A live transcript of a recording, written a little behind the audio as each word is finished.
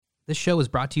This show is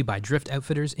brought to you by Drift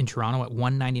Outfitters in Toronto at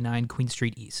 199 Queen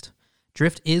Street East.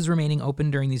 Drift is remaining open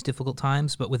during these difficult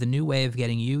times, but with a new way of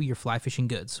getting you your fly fishing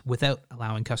goods without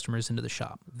allowing customers into the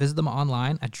shop. Visit them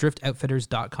online at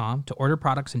driftoutfitters.com to order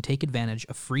products and take advantage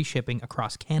of free shipping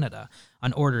across Canada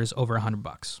on orders over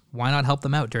 $100. Why not help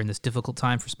them out during this difficult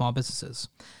time for small businesses?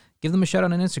 Give them a shout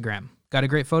out on Instagram. Got a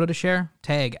great photo to share?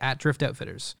 Tag at Drift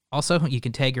Outfitters. Also, you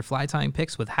can tag your fly tying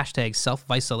pics with hashtag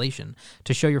self-isolation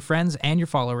to show your friends and your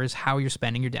followers how you're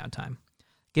spending your downtime.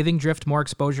 Giving Drift more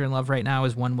exposure and love right now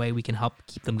is one way we can help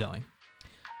keep them going.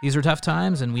 These are tough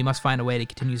times, and we must find a way to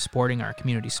continue supporting our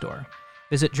community store.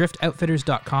 Visit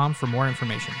driftoutfitters.com for more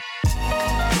information.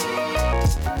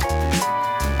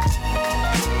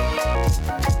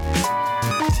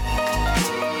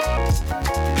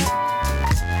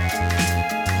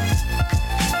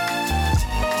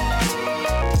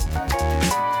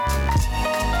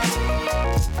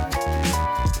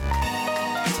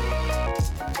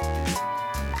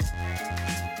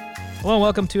 Well,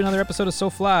 welcome to another episode of So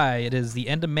Fly. It is the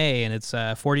end of May, and it's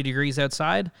 40 degrees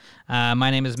outside. My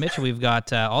name is Mitch, and we've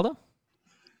got Aldo.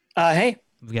 Hey.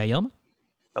 We've got Yilma.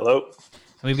 Hello.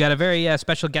 And we've got a very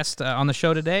special guest on the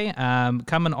show today,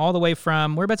 coming all the way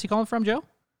from, whereabouts you calling from, Joe?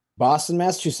 Boston,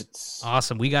 Massachusetts.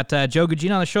 Awesome. We got Joe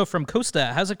Gugino on the show from Costa.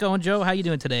 How's it going, Joe? How you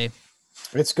doing today?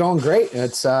 It's going great.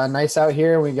 It's nice out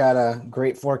here. We got a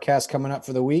great forecast coming up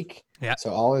for the week. Yeah.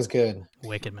 So all is good.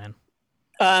 Wicked, man.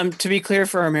 To be clear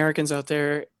for our Americans out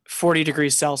there, 40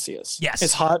 degrees Celsius. Yes.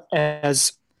 It's hot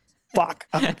as fuck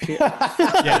up here.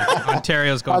 Yeah,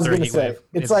 Ontario's going through a heat wave.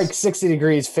 It's like 60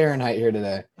 degrees Fahrenheit here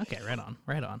today. Okay,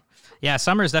 right on. Yeah,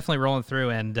 summer is definitely rolling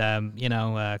through, and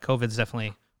COVID's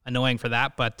definitely annoying for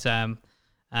that. But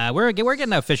we're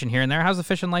getting out fishing here and there. How's the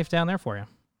fishing life down there for you?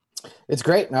 It's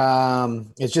great.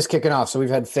 It's just kicking off. So we've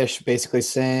had fish basically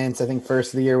since I think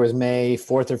first of the year was May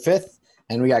 4th or 5th.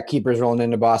 And we got keepers rolling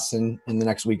into Boston in the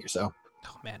next week or so.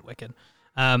 Oh, man, wicked.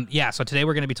 So today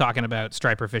we're going to be talking about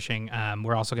striper fishing.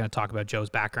 We're also going to talk about Joe's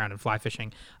background in fly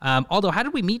fishing. Aldo, how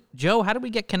did we meet Joe? How did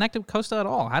we get connected with Costa at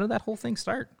all? How did that whole thing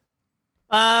start?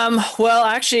 Well,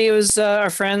 actually, it was our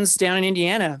friends down in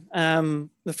Indiana.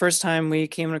 The first time we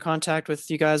came into contact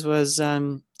with you guys was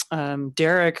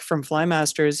Derek from Fly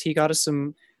Masters. He got us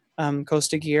some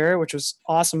Costa gear, which was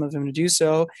awesome of him to do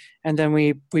so. And then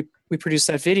we produced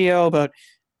that video about,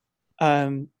 I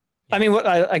mean, what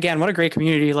a great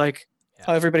community, like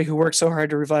everybody who worked so hard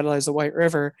to revitalize the White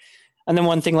River. And then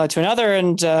one thing led to another.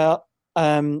 And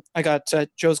I got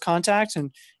Joe's contact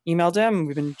and emailed him.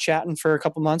 We've been chatting for a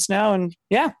couple months now. And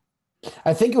yeah.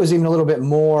 I think it was even a little bit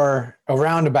more a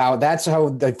roundabout. That's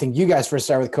how I think you guys first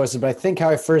started with Costa. But I think how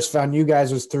I first found you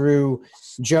guys was through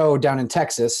Joe down in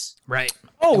Texas. Right.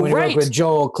 Oh, and we right. worked with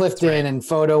Joel Clifton and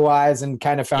Photo Wise and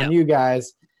kind of found you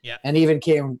guys. Yeah. And even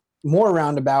came more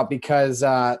roundabout because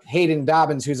Hayden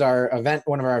Dobbins, who's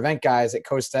one of our event guys at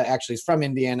Costa, actually is from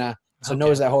Indiana. So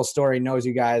knows that whole story, knows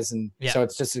you guys. And so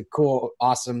it's just a cool,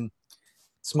 awesome,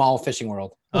 small fishing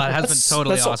world. Oh, it has been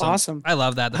totally awesome. I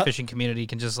love that the fishing community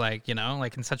can just like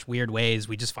in such weird ways,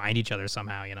 we just find each other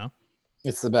somehow,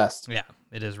 It's the best. Yeah,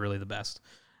 it is really the best.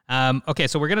 Okay,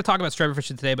 so we're going to talk about striper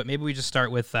fishing today, but maybe we just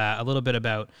start with a little bit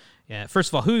about,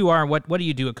 first of all, who you are and what do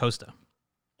you do at Costa?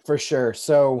 For sure.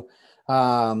 So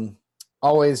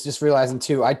always just realizing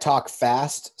too, I talk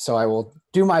fast, so I will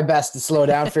do my best to slow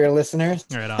down for your listeners.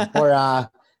 Right on. Or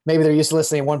maybe they're used to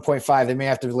listening at 1.5. They may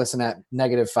have to listen at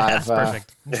 -5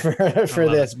 perfect. for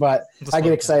this, but Just I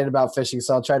get excited about fishing,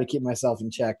 so I'll try to keep myself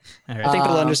in check. All right. I think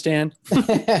they'll understand.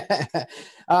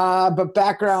 But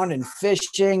background in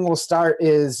fishing, we'll start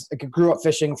is I grew up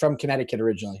fishing from Connecticut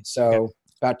originally. So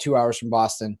about 2 hours from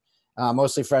Boston,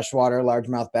 mostly freshwater,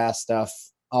 largemouth bass stuff,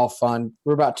 all fun.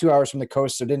 We're about 2 hours from the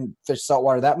coast, so didn't fish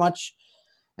saltwater that much.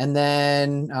 And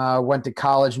then went to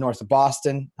college north of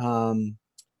Boston.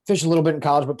 Fished a little bit in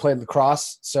college, but played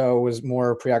lacrosse, so was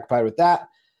more preoccupied with that.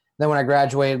 Then when I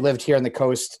graduated, lived here on the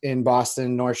coast in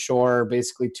Boston, North Shore,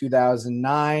 basically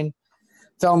 2009.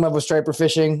 Fell in love with striper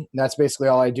fishing. That's basically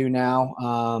all I do now.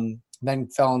 Then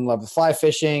fell in love with fly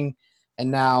fishing, and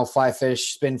now fly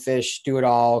fish, spin fish, do it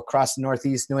all across the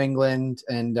Northeast New England.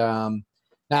 And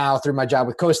now through my job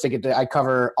with Costa, I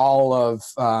cover all of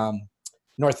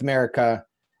North America,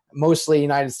 mostly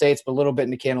United States, but a little bit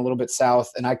into Canada, a little bit south.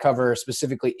 And I cover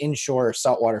specifically inshore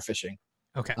saltwater fishing.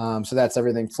 Okay. So that's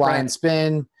everything fly and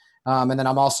spin. And then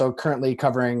I'm also currently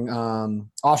covering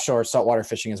offshore saltwater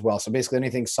fishing as well. So basically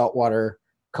anything saltwater,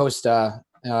 Costa,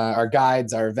 our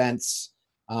guides, our events,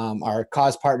 our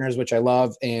cause partners, which I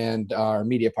love, and our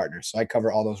media partners. So I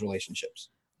cover all those relationships.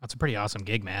 That's a pretty awesome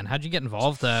gig, man. How'd you get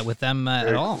involved with them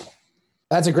at all?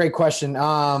 That's a great question.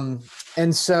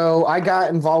 And so I got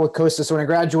involved with Costa. So when I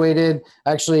graduated,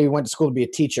 I actually went to school to be a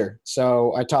teacher.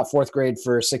 So I taught fourth grade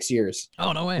for 6 years.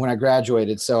 Oh, no way. When I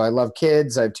graduated. So I love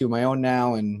kids. I have 2 of my own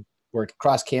now and worked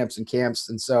across camps.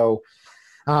 And so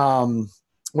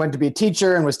went to be a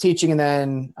teacher and was teaching. And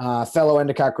then fellow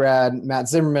Endicott grad, Matt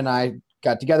Zimmerman, and I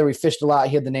got together. We fished a lot.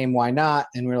 He had the name Why Not?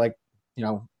 And we were like,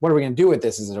 what are we going to do with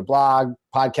this? Is it a blog?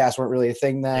 Podcasts weren't really a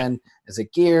thing then. Is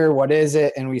it gear? What is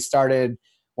it? And we started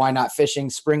Why Not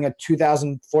Fishing spring of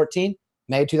 2014,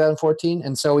 May 2014.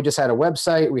 And so we just had a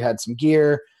website. We had some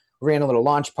gear. We ran a little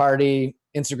launch party.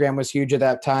 Instagram was huge at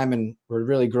that time, and we're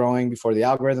really growing before the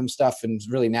algorithm stuff, and it was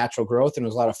really natural growth, and it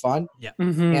was a lot of fun. Yeah.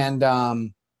 Mm-hmm.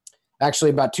 And actually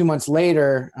about 2 months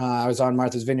later, I was on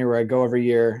Martha's Vineyard where I go every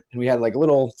year, and we had like a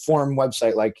little form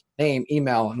website, like name,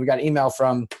 email, and we got an email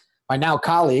from my now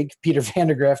colleague, Peter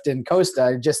Vandergrift in Costa.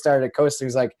 I just started at Costa. He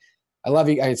was like, I love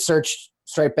you. I searched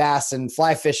striped bass and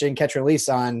fly fishing, catch and release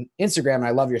on Instagram, and I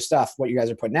love your stuff, what you guys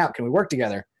are putting out. Can we work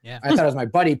together? Yeah. I thought it was my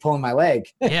buddy pulling my leg.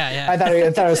 Yeah. I thought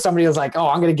it was somebody who was like, oh,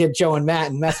 I'm going to get Joe and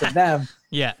Matt and mess with them.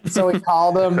 Yeah. So we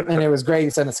called them, and it was great. He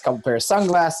sent us a couple pair of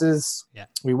sunglasses. Yeah.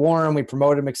 We wore them, we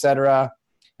promoted them, etc.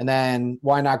 And then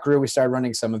Why Not grew. We started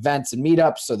running some events and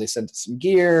meetups. So they sent us some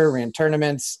gear, ran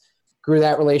tournaments, grew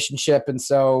that relationship. And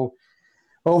so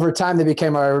over time, they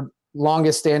became our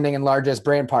longest standing and largest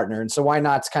brand partner. And so Why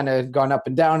Not's kind of gone up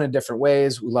and down in different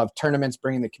ways. We love tournaments,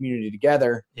 bringing the community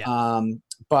together,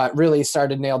 but really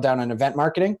started nailed down on event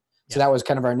marketing. So that was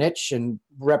kind of our niche, and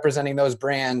representing those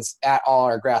brands at all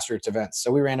our grassroots events.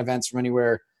 So we ran events from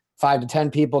anywhere 5 to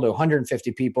 10 people to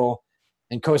 150 people.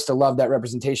 And Costa loved that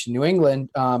representation in New England,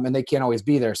 and they can't always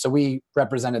be there. So we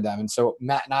represented them. And so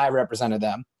Matt and I represented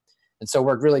them. And so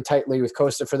worked really tightly with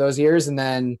Costa for those years. And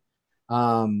then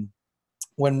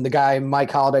when the guy, Mike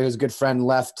Holiday, who's a good friend,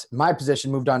 left my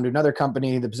position, moved on to another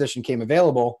company, the position came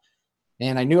available.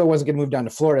 And I knew I wasn't going to move down to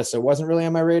Florida, so it wasn't really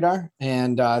on my radar.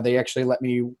 And they actually let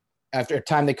me, after a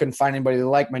time they couldn't find anybody they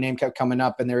liked, my name kept coming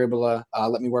up, and they were able to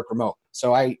let me work remote.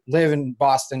 So I live in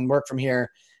Boston, work from here,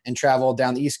 and travel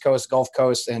down the East Coast, Gulf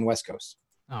Coast, and West Coast.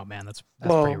 Oh, man, that's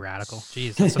pretty radical.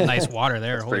 Jeez, that's some nice water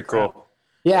there. That's Holy pretty crap. cool.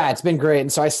 Yeah, it's been great.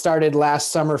 And so I started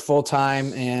last summer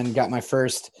full-time and got my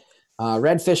first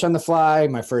redfish on the fly,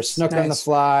 my first snook on the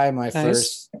fly, my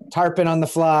first tarpon on the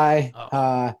fly,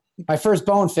 my first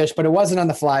bonefish, but it wasn't on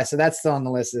the fly, so that's still on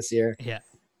the list this year. Yeah.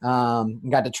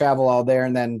 Got to travel all there.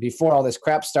 And then before all this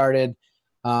crap started,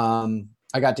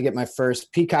 I got to get my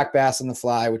first peacock bass on the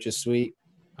fly, which is sweet.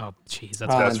 Oh, geez,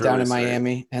 that's down really in sweet.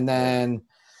 Miami. And then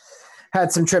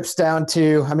had some trips down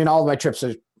to, all of my trips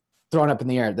are thrown up in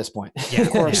the air at this point. Yeah, of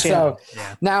course. So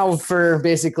now for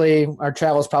basically our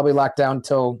travel is probably locked down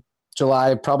till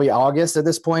July, probably August at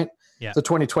this point. Yeah. So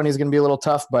 2020 is going to be a little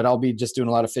tough, but I'll be just doing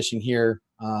a lot of fishing here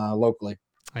locally.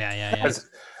 Yeah.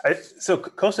 So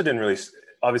Costa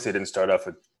didn't start off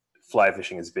with fly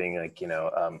fishing as being like,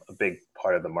 a big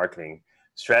part of the marketing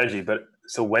strategy. But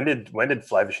so when did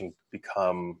fly fishing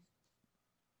become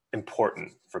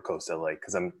important for Costa? Like,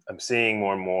 because I'm seeing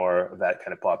more and more of that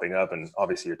kind of popping up, and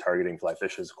obviously you're targeting fly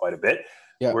fishers quite a bit.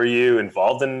 Yeah. Were you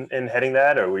involved in heading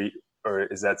that, or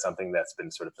is that something that's been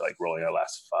sort of like rolling out the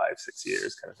last 5-6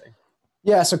 years kind of thing?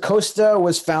 Yeah, so Costa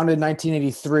was founded in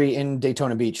 1983 in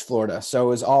Daytona Beach, Florida. So it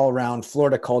was all around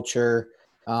Florida culture.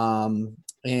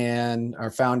 And our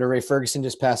founder, Ray Ferguson,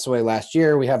 just passed away last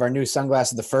year. We have our new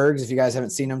sunglasses, the Fergs. If you guys haven't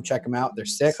seen them, check them out. They're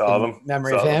sick. Saw them.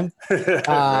 Memory of him. Very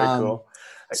cool.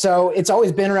 So it's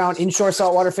always been around inshore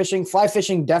saltwater fishing, fly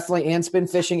fishing, definitely, and spin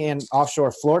fishing, and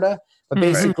offshore Florida. But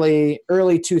basically,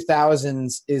 early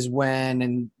 2000s is when,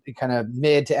 and kind of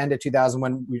mid to end of 2000,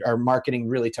 when our marketing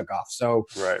really took off. So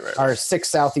our 6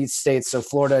 southeast states, so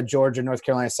Florida, Georgia, North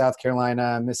Carolina, South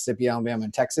Carolina, Mississippi, Alabama,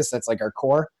 and Texas, that's like our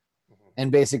core.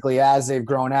 And basically, as they've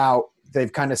grown out,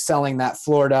 they've kind of selling that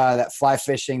Florida, that fly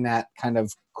fishing, that kind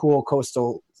of cool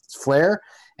coastal flair,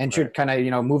 and kind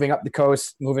of, moving up the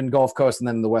coast, moving Gulf Coast, and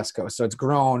then the West Coast. So it's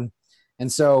grown. And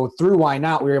so through Why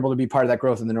Not, we were able to be part of that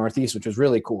growth in the Northeast, which was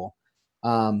really cool.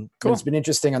 Cool. It's been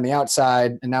interesting on the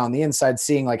outside and now on the inside,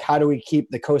 seeing like, how do we keep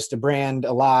the Costa brand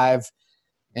alive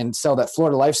and sell that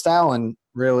Florida lifestyle and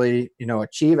really,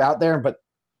 achieve out there, but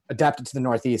adapt it to the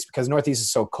Northeast, because Northeast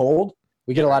is so cold.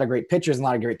 We get a lot of great pictures and a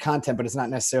lot of great content, but it's not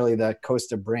necessarily the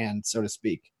Costa brand, so to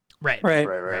speak. Right.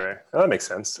 Oh, that makes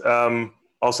sense.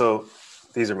 Also,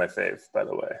 these are my fave, by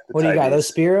the way. What do you got?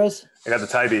 Those Spiros? I got the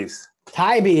Tybes.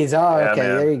 Tybes. Oh, yeah, okay.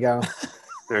 Man. There you go.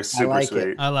 They're super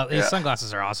sweet. I love these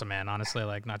sunglasses are awesome, man. Honestly,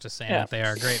 like, not just saying that, they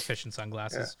are great fishing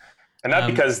sunglasses. And not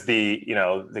because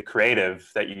the creative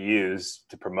that you used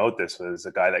to promote this was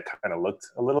a guy that kind of looked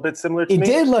a little bit similar to He me.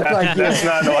 did look like you. That's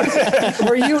not what.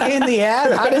 Were you in the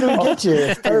ad? How did we get you?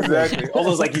 It's perfect. Exactly.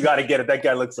 Almost like you got to get it. That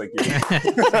guy looks like you.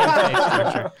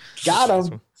 Got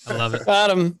him. I love it.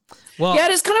 Got him. Well, Yeah,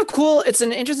 it's kind of cool. It's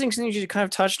an interesting thing you kind of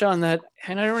touched on that,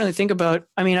 and I don't really think about.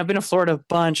 I mean, I've been to Florida a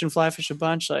bunch and fly fish a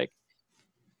bunch. Like,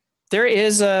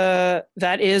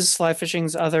 that is fly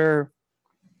fishing's other,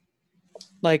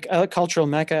 like, a cultural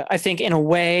mecca. I think in a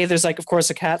way, there's like, of course,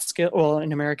 a Catskill. Well,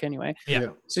 in America anyway. Yeah.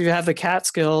 So you have the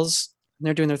Catskills, and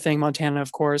they're doing their thing. Montana,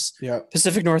 of course. Yeah.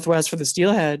 Pacific Northwest for the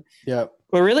steelhead. Yeah.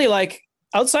 But really, like,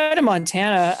 outside of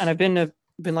Montana, and I've been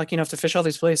lucky enough to fish all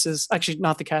these places. Actually,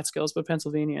 not the Catskills, but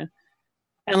Pennsylvania.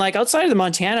 And like outside of the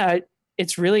Montana,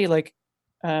 it's really like,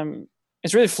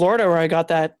 it's really Florida where I got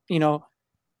that,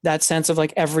 that sense of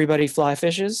like everybody fly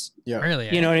fishes. Yeah. really.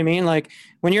 You know what I mean? Like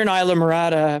when you're in Isla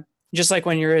Morada, just like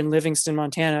when you're in Livingston,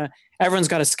 Montana, everyone's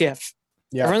got a skiff.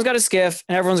 Yeah. Everyone's got a skiff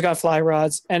and everyone's got fly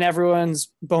rods and everyone's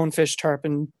bonefish,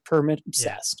 tarpon, permit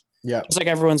obsessed. Yeah. Just like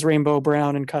everyone's rainbow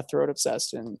brown and cutthroat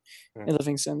obsessed in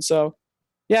Livingston. So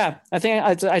yeah, I think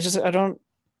I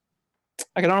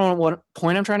don't know what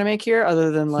point I'm trying to make here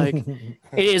other than like,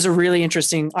 it is a really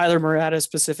interesting, Isla Morada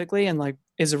specifically, and like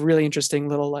is a really interesting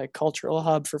little like cultural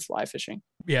hub for fly fishing.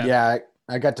 Yeah. Yeah.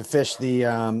 I got to fish the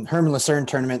Herman Lucerne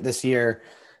tournament this year,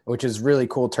 which is a really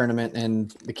cool tournament.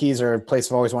 And the Keys are a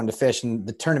place I've always wanted to fish. And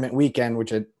the tournament weekend,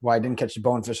 why I didn't catch the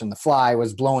bonefish on the fly,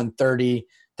 was blowing 30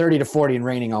 to 40 and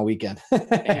raining all weekend.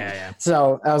 Yeah.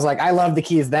 So I was like, I love the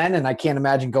Keys then, and I can't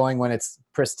imagine going when it's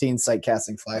pristine sight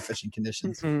casting fly fishing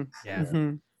conditions. Mhm. Yeah.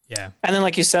 Mhm. Yeah. And then,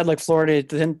 like you said, like Florida,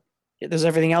 then there's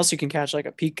everything else you can catch, like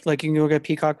you can go get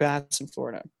peacock bass in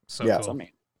Florida. So Yeah. cool. So, I mean,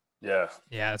 Yeah.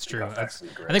 Yeah, that's true. That's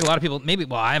great. I think a lot of people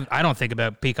I don't think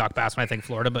about peacock bass when I think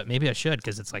Florida, but maybe I should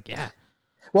because it's like, yeah.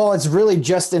 Well, it's really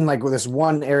just in like this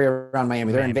one area around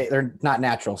Miami. Miami. They're not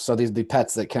natural. So these the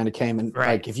pets that kind of came and Right.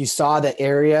 like if you saw the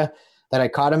area that I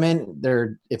caught them in,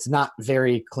 it's not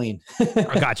very clean.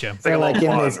 I gotcha. They're like a like in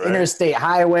little these pond, right? interstate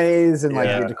highways and like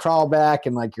Yeah. you have to crawl back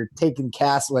and like you're taking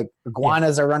casts, like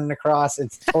iguanas are running across.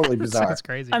 It's totally bizarre. That's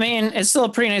crazy. I mean, it's still a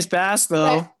pretty nice bass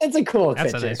though. It's a cool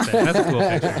That's picture. a nice fish. That's a cool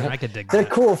picture. I could dig They're that.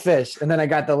 cool fish. And then I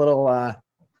got the little,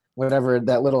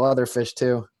 that little other fish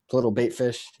too, the little bait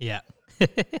fish. Yeah.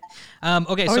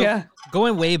 Okay, Oh so yeah.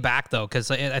 going way back though,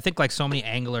 because I think like so many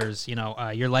anglers,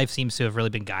 your life seems to have really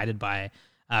been guided by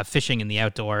fishing in the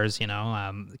outdoors.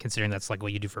 Considering that's like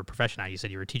what you do for a profession now. You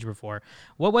said you were a teacher before.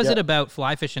 What was Yeah. it about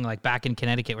fly fishing, like back in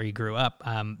Connecticut where you grew up,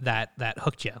 that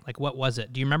hooked you? Like, what was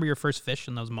it? Do you remember your first fish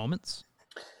in those moments?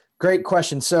 Great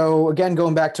question. So again,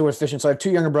 going back to what fishing. So I have two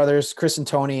younger brothers, Chris and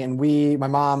Tony, and my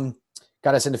mom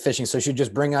got us into fishing. So she'd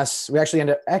just bring us, we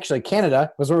actually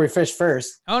Canada was where we fished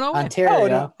first. Oh no! way. Ontario. Oh,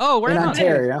 no. Oh, where In in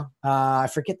Ontario. I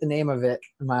forget the name of it.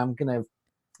 I'm going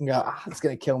to go, it's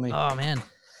going to kill me. Oh man.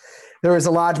 There was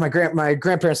a lodge my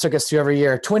grandparents took us to every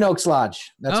year, Twin Oaks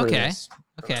Lodge. That's what it Okay. is.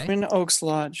 Okay. Twin Oaks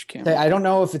Lodge. I don't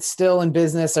know if it's still in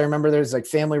business. I remember there's like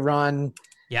family run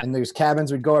Yeah. and there's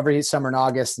cabins. We'd go every summer in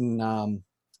August and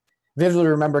vividly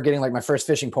remember getting like my first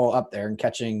fishing pole up there and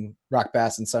catching rock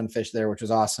bass and sunfish there, which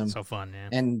was awesome. So fun,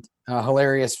 yeah. And a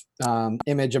hilarious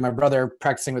image of my brother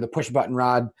practicing with a push button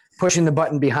rod, pushing the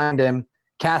button behind him,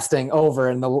 casting over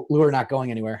and the lure not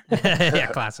going anywhere. Yeah,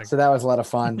 classic. So that was a lot of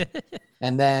fun.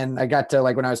 And then I got to,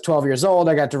 like, when I was 12 years old,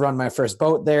 I got to run my first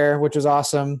boat there, which was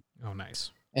awesome. Oh,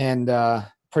 nice. And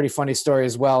pretty funny story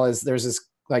as well is there's this,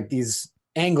 like, these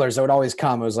anglers that would always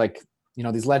come. It was like,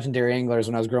 these legendary anglers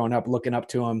when I was growing up, looking up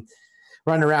to them,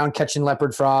 running around catching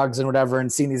leopard frogs and whatever,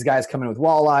 and seeing these guys coming with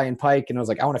walleye and pike. And I was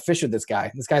like, I want to fish with this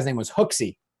guy. This guy's name was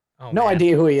Hooksy. Oh, No man.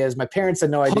 idea who he is. My parents had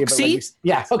no idea. But Hooksy? like,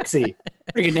 yeah, Hooksy.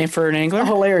 Pretty good name for an angler.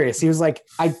 Hilarious. He was like,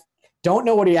 I don't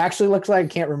know what he actually looks like.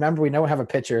 Can't remember. We don't have a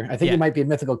picture. I think Yeah. he might be a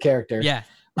mythical character. Yeah.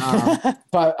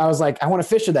 But I was like, I want to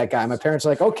fish with that guy. My parents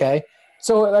were like, okay.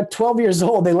 So at 12 years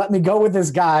old, they let me go with this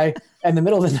guy. In the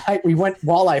middle of the night, we went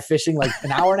walleye fishing like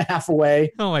an hour and a half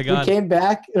away. Oh my We god. came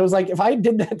back. It was like, if I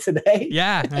did that today,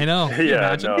 Yeah, I know. Can you Yeah,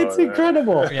 imagine? no. it's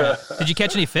incredible. Yeah. Did you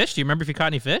catch any fish? Do you remember if you caught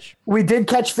any fish? We did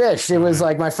catch fish. It was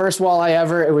like my first walleye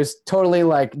ever. It was totally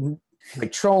like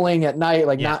trolling at night,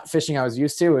 like Yeah. not fishing I was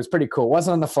used to. It was pretty cool. It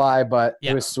wasn't on the fly, but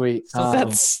Yeah. it was sweet. Still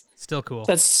That's Still cool.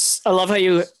 I love how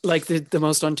you like the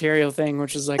most Ontario thing,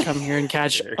 which is like come here and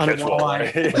catch on a Catch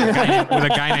walleye. With a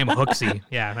guy named Hooksy.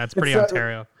 Yeah, that's pretty It's,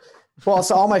 Ontario. Well,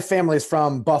 so all my family's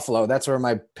from Buffalo. That's where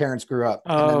my parents grew up.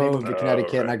 And then they Oh. moved to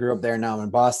Connecticut, and I grew up there. Now I'm in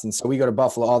Boston. So we go to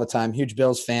Buffalo all the time. Huge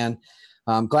Bills fan.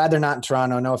 Glad they're not in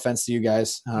Toronto. No offense to you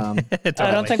guys. I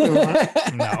don't think we want.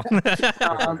 No.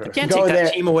 Can't Go take there.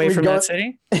 that team away We from go- that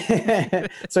city.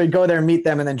 So we'd go there, meet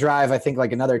them, and then drive, I think,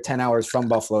 like another 10 hours from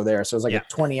Buffalo there. So it was like Yeah.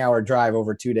 a 20-hour drive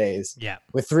over 2 days Yeah,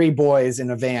 with 3 boys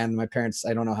in a van. My parents,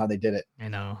 I don't know how they did it. I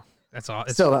know. That's all.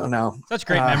 It's Still don't know. such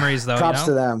great memories, though. Props you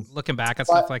to know? them. Looking back at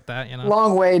But stuff like that, you know.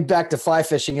 Long way back to fly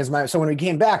fishing is so when we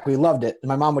came back, we loved it.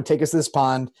 My mom would take us to this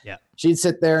pond. Yeah. She'd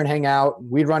sit there and hang out.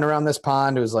 We'd run around this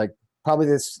pond. It was like probably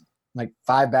this like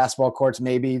 5 basketball courts,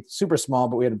 maybe super small,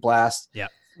 but we had a blast. Yeah.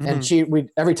 And we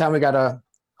every time we got a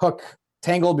hook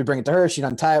tangled, we bring it to her. She'd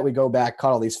untie it. We go back,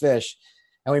 caught all these fish.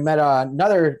 And we met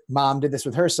another mom did this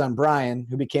with her son, Brian,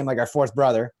 who became like our 4th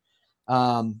brother.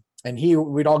 And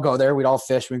we'd all go there. We'd all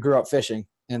fish. We grew up fishing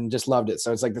and just loved it.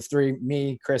 So it's like the 3,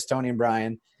 me, Chris, Tony, and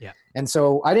Brian. Yeah. And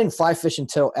so I didn't fly fish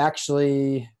until I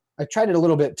tried it a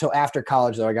little bit till after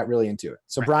college, though. I got really into it.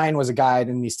 So Right. Brian was a guide,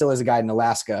 and he still is a guide in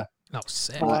Alaska Oh,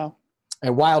 sick. Wow.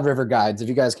 at Wild River Guides. If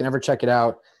you guys can ever check it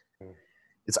out,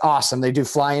 it's awesome. They do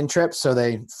fly-in trips. So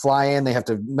they fly in, they have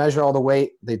to measure all the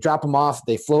weight. They drop them off.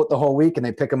 They float the whole week, and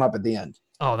they pick them up at the end.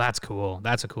 Oh, that's cool.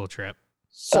 That's a cool trip.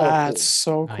 So That's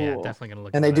cool. so Oh cool. yeah, definitely gonna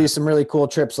look. And into they do that. some really cool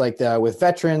trips like with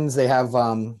veterans. They have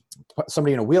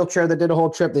somebody in a wheelchair that did a whole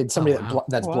trip. They had somebody wow.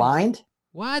 that's Wow. blind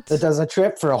What? that does a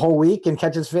trip for a whole week and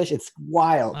catches fish. It's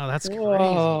wild. Oh, that's crazy. In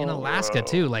Whoa. Alaska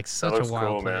too, like such a looks wild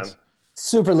cool, place. man.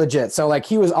 Super legit. So like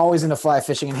he was always into fly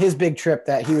fishing, and his big trip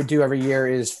that he would do every year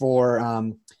is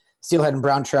for steelhead and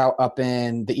brown trout up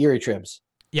in the Erie Tribs.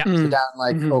 Yeah. So Mm. down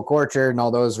like Mhm. Oak Orchard and all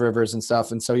those rivers and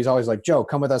stuff. And so he's always like, Joe,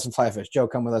 come with us and fly fish. Joe,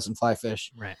 come with us and fly fish.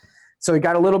 Right. So we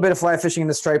got a little bit of fly fishing in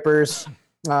the stripers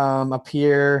up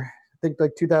here, I think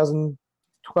like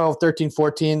 2012, 13,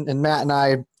 14. And Matt and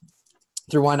I,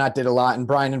 through Why Not, did a lot. And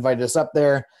Brian invited us up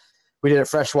there. We did it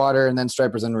freshwater and then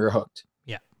stripers, and we were hooked.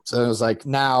 Yeah. So it was like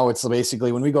now it's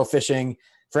basically when we go fishing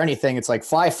for anything, it's like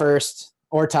fly first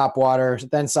or top water,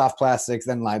 then soft plastics,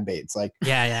 then live baits. Like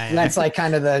Yeah. that's like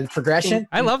kind of the progression.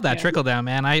 I love that Yeah. trickle down,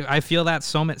 man. I feel that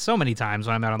so many times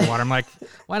when I'm out on the water. I'm like,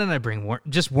 why didn't I bring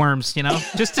just worms, you know,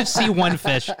 just to see one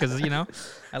fish? Because, you know,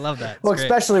 I love that. It's Well, great.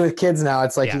 especially with kids now,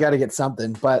 it's like Yeah. you got to get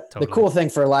something. But Totally. the cool thing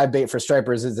for live bait for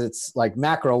stripers is it's like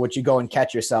mackerel, which you go and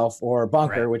catch yourself, or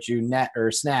bunker, Right. which you net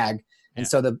or snag. And Yeah.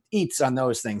 so the eats on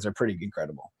those things are pretty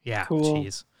incredible. Yeah. Cool.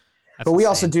 Jeez. That's But we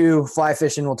also insane. do fly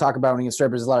fishing. We'll talk about when you get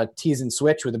stripers. There's a lot of tease and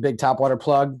switch with a big topwater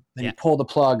plug. Then Yeah. you pull the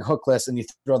plug hookless and you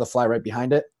throw the fly right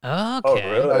behind it. Okay.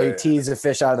 really? So you tease the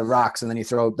fish out of the rocks and then you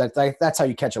throw that's how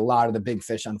you catch a lot of the big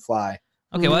fish on fly.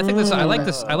 Okay, well, I think I like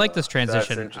this. I like this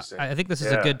transition. interesting. I think this is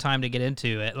a Yeah. good time to get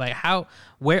into it. Like,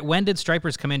 when did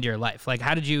stripers come into your life? Like,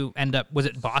 how did you end up? Was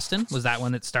it Boston? Was that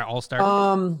when it all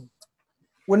started?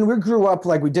 When we grew up,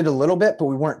 like we did a little bit, but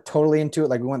we weren't totally into it.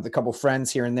 Like we went with a couple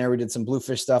friends here and there. We did some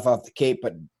bluefish stuff off the Cape,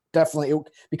 but definitely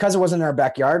because it wasn't in our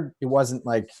backyard, it wasn't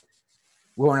like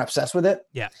we weren't obsessed with it.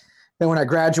 Yeah. Then when I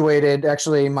graduated,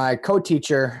 actually my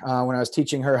co-teacher, when I was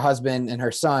teaching, her husband and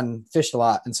her son fished a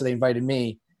lot. And so they invited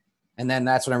me. And then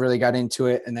that's when I really got into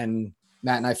it. And then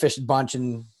Matt and I fished a bunch.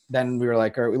 And then we were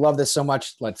like, all right, we love this so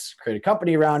much. Let's create a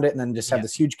company around it. And then just have Yeah.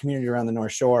 this huge community around the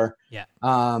North Shore. Yeah.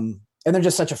 And they're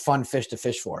just such a fun fish to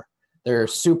fish for. They're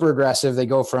super aggressive. They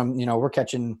go from, we're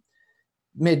catching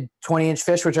mid 20-inch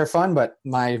fish, which are fun, but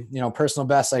my, personal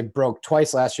best, I broke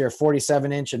twice last year,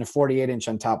 47-inch and a 48-inch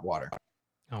on top water.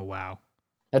 Oh wow.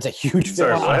 That's a huge fish.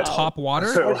 Sorry, On what? top water?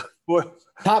 So, what?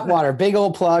 Top water, big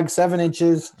old plug, 7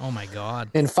 inches Oh my god.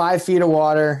 in 5 feet of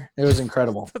water. It was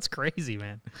incredible. That's crazy,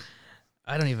 man.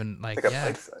 I don't even Like a yeah.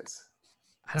 life size.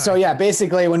 I don't So yeah,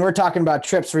 basically when we're talking about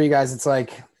trips for you guys, it's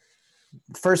like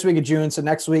first week of June. So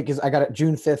next week I got it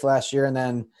June 5th last year, and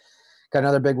then got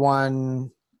another big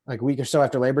one like a week or so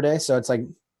after Labor Day. So it's like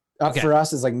up Okay. for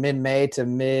us is like mid-May to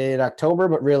mid-October,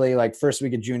 but really like first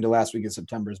week of June to last week of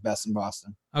September is best in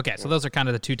Boston. Okay, so those are kind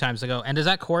of the 2 times to go. And does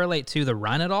that correlate to the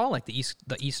run at all? Like the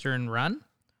eastern run?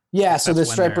 Yeah, so the That's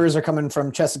when they're- stripers are coming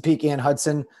from Chesapeake and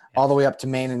Hudson all the way up to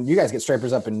Maine, and you guys get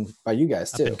stripers up by you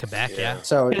guys Up too. in Quebec, yeah.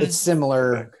 So it's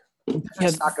similar Yeah.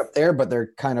 stock up there, but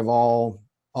they're kind of all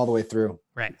the way through.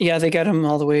 Right. Yeah, they get them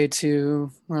all the way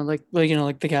to where, like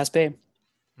the Cascade.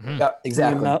 Mhm. Yeah,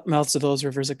 exactly. Mouths of those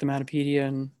rivers like the Matapedia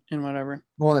and whatever.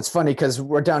 Well, and it's funny because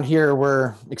we're down here,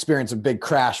 we're experiencing a big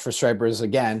crash for stripers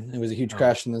again. It was a huge Oh.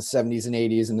 crash in the 70s and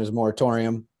 80s, and there's a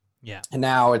moratorium. Yeah. And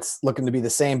now it's looking to be the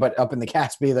same, but up in the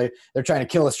Gaspé, they're trying to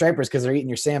kill the stripers because they're eating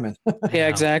your salmon. I Yeah, know,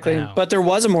 exactly. I know. But there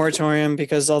was a moratorium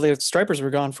because all the stripers were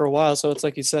gone for a while. So it's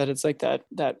like you said, it's like that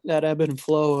ebb and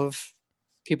flow of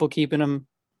people keeping them.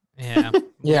 Yeah.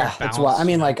 Yeah, Weird that's why. balance, I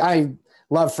mean, you know? like I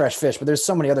love fresh fish, but there's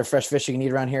so many other fresh fish you can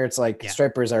eat around here. It's like Yeah.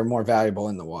 stripers are more valuable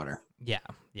in the water. Yeah,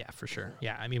 Yeah, for sure.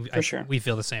 Yeah, I mean, For sure. we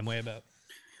feel the same way about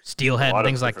steelhead A lot and of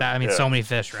things like that. I mean, different- so yeah. many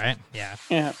fish, right? Yeah.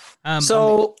 Yeah.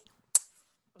 So,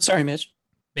 sorry, Mitch.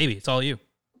 Baby, it's all you.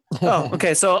 Oh,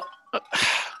 okay. So,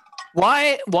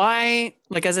 why,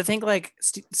 like, as I think, like,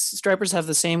 stripers have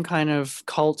the same kind of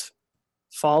cult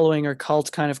following or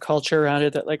cult kind of culture around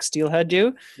it that, like, steelhead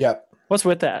do. Yep. What's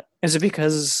with that? Is it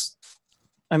because,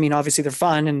 I mean, obviously they're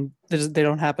fun and they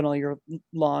don't happen all year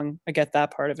long. I get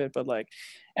that part of it, but like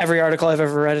every article I've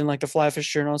ever read in like the Fly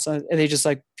Fish Journal, so they just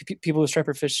like people with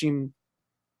striper fish seem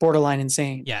borderline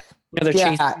insane. Yeah. You know,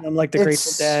 they're chasing them like the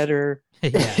Grateful Dead or Yeah.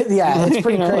 Yeah, it's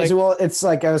pretty You know, crazy. like- Well, it's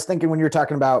like I was thinking when you were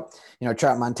talking about,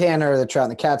 trout in Montana or the trout in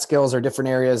the Catskills or different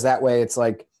areas. That way, it's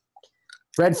like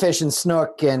redfish and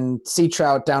snook and sea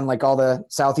trout down like all the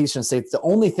southeastern states. The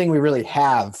only thing we really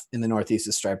have in the Northeast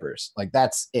is stripers. Like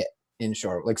that's it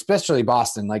inshore. Like especially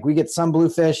Boston. Like we get some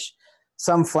bluefish,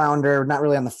 some flounder, not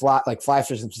really on the fly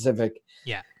fish in specific.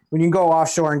 Yeah. When you can go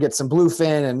offshore and get some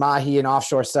bluefin and mahi and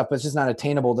offshore stuff, but it's just not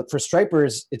attainable. For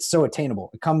stripers, it's so attainable.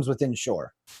 It comes within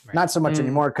shore. Right. Not so much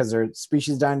anymore because their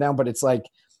species dying down, but it's like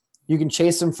you can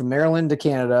chase them from Maryland to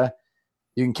Canada.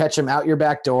 You can catch them out your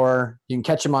back door. You can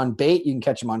catch them on bait. You can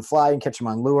catch them on fly. You can catch them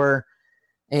on lure.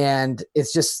 And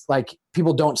it's just like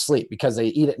people don't sleep because they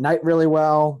eat at night really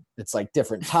well. It's like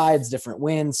different tides, different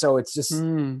winds. So it's just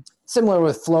similar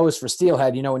with flows for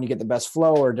steelhead. When you get the best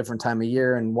flow or a different time of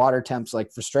year and water temps,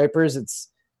 like for stripers, it's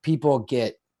people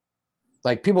get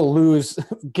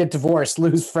divorced,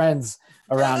 lose friends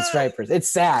around stripers. It's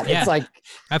sad. Yeah. It's like,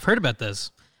 I've heard about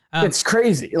this. it's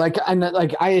crazy.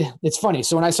 It's funny.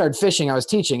 So when I started fishing, I was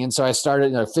teaching. And so I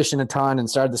started fishing a ton and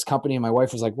started this company. And my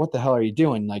wife was like, what the hell are you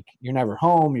doing? Like, you're never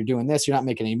home. You're doing this. You're not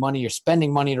making any money. You're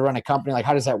spending money to run a company. Like,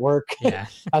 how does that work? Yeah.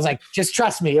 I was like, just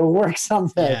trust me. It will work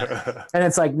someday. Yeah. And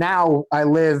it's like, now I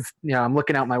live, I'm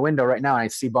looking out my window right now and I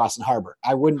see Boston Harbor.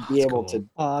 I wouldn't be That's able cool. to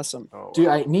awesome. Oh, do,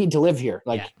 wow. I need to live here.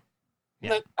 Like, Yeah.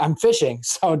 Yeah. I'm fishing.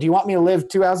 So do you want me to live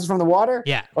 2 houses from the water?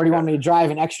 Yeah. Or do you want me to drive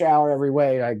an extra hour every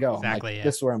way I go? I'm like, Exactly, yeah.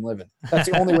 this is where I'm living. That's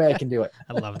the only way I can do it.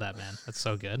 I love that, man. That's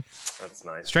so good. That's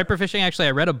nice. Striper fishing, actually,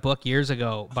 I read a book years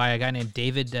ago by a guy named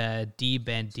David D.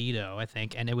 Bandito, I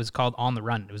think, and it was called On the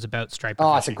Run. It was about striper Oh,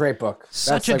 fishing. it's a great book.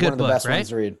 Such That's a like good one of the book, best right? ones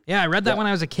to read. Yeah, I read that Yeah. when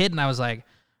I was a kid, and I was like,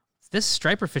 this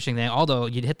striper fishing thing, although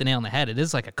you'd hit the nail on the head, it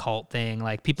is like a cult thing.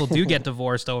 Like, people do get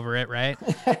divorced over it, right?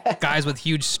 Guys with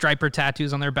huge striper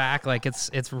tattoos on their back. Like,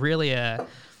 it's really a...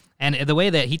 And the way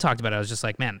that he talked about it, I was just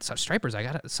like, man, so stripers,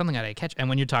 something I gotta catch. And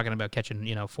when you're talking about catching,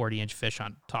 40-inch fish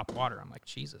on top water, I'm like,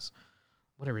 Jesus,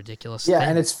 what a ridiculous thing.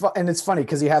 And it's funny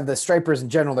because you have the stripers in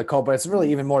general, the cult, but it's really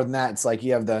even more than that. It's like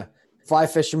you have the fly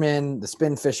fishermen, the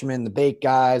spin fishermen, the bait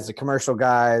guys, the commercial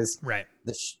guys, Right.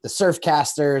 the surf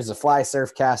casters, the fly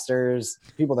surf casters,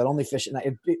 people that only fish at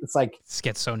night. It's like This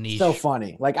gets so niche. so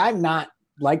funny. Like I'm not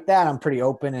like that. I'm pretty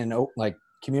open and like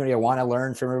community. I want to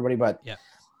learn from everybody, but Yeah.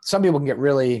 some people can get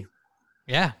really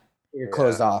Yeah.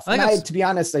 closed off. I think And that's- to be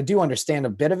honest, I do understand a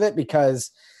bit of it because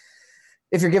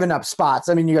if you're giving up spots,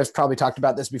 I mean, you guys probably talked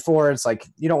about this before. It's like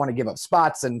you don't want to give up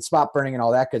spots and spot burning and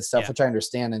all that good stuff, Yeah. which I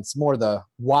understand. And it's more the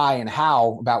why and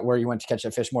how about where you went to catch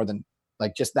that fish more than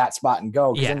like just that spot and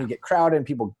go. Because then Yeah. you get crowded and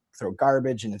people throw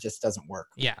garbage and it just doesn't work.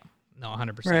 Yeah. No,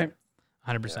 100%. Right.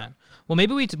 100%. Well,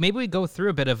 maybe we go through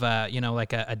a bit of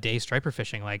like a day striper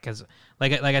fishing, like because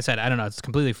like I said, I don't know, it's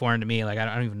completely foreign to me. Like I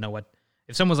don't even know what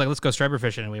if someone was like, let's go striper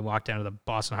fishing, and we walked down to the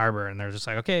Boston Harbor, and they're just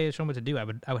like, okay, show them what to do. I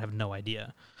would have no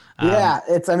idea. Yeah,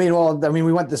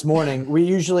 we went this morning.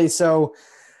 We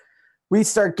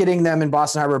start getting them in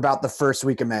Boston Harbor about the first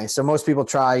week of May. So most people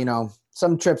try,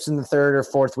 some trips in the third or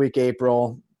fourth week of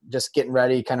April, just getting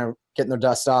ready, kind of getting their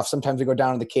dust off. Sometimes we go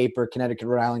down to the Cape or Connecticut,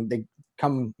 Rhode Island. They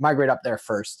migrate up there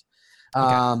first.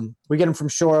 We get them from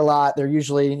shore a lot. They're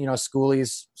usually,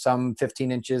 schoolies, some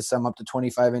 15 inches, some up to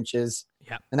 25 inches.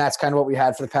 Yeah. And that's kind of what we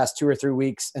had for the past 2 or 3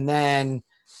 weeks. And then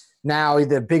now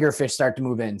the bigger fish start to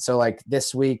move in. So like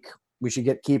this week we should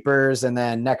get keepers. And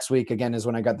then next week again is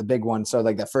when I got the big one. So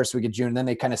like that first week of June, then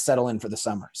they kind of settle in for the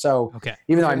summer. So Okay.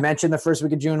 even though I Okay. mentioned the first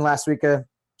week of June, last week of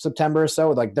September or so,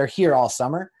 like they're here all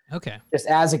summer. Okay. Just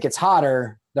as it gets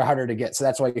hotter, they're harder to get. So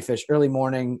that's why you fish early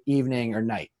morning, evening, or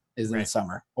night is in Right. the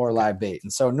summer or live bait.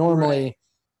 And so normally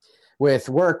with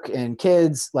work and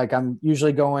kids, like I'm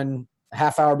usually going a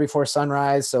half hour before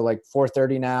sunrise. So like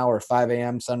 4:30 now or 5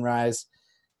 a.m. sunrise.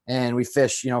 And we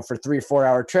fish, for 3 or 4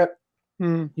 hour trip,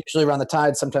 usually around the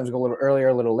tide. Sometimes we go a little earlier,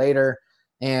 a little later.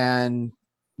 And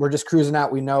we're just cruising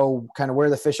out. We know kind of where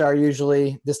the fish are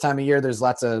usually. This time of year, there's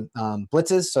lots of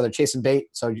blitzes. So they're chasing bait.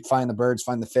 So you find the birds,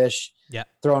 find the fish, Yeah.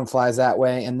 throwing flies that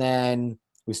way. And then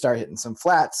we start hitting some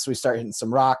flats. We start hitting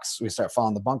some rocks. We start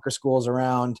following the bunker schools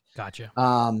around. Gotcha.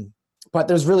 but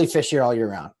there's really fish here all year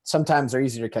round. Sometimes they're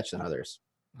easier to catch than others.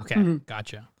 Okay, Mhm.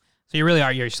 gotcha. So you really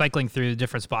are, you're cycling through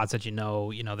different spots that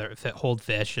that hold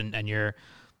fish, and you're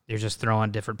just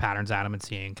throwing different patterns at them and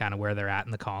seeing kind of where they're at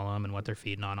in the column and what they're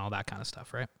feeding on, all that kind of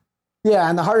stuff, right? Yeah,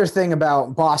 and the hardest thing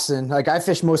about Boston, like I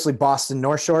fish mostly Boston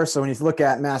North Shore. So when you look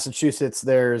at Massachusetts,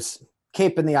 there's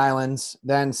Cape and the Islands,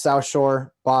 then South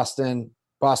Shore, Boston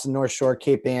North Shore,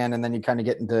 Cape Ann, and then you kind of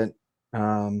get into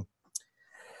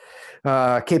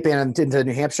Cape Ann and into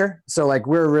New Hampshire. So like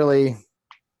we're really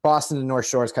Boston and North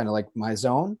Shore is kind of like my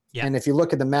zone. Yeah. And if you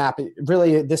look at the map,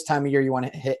 really this time of year you want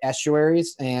to hit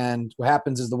estuaries, and what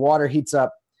happens is the water heats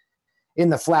up in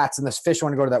the flats, and the fish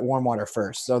want to go to that warm water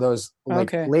first. So those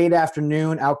like Okay. late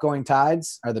afternoon outgoing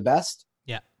tides are the best.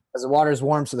 Yeah. Because the water is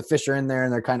warm, so the fish are in there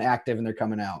and they're kind of active and they're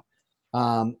coming out.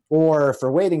 Or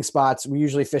for wading spots, we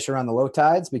usually fish around the low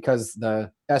tides because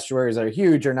the estuaries that are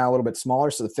huge are now a little bit smaller,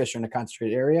 so the fish are in a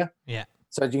concentrated area. Yeah.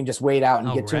 So you can just wade out and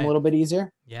Oh, get to them right. a little bit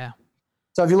easier. Yeah.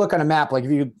 So if you look on a map, like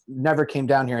if you never came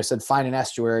down here and said find an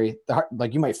estuary,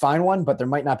 like you might find one, but there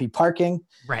might not be parking.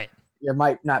 Right. You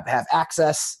might not have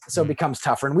access, so it becomes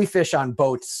tougher. And we fish on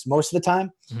boats most of the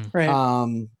time. Right.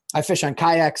 I fish on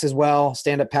kayaks as well,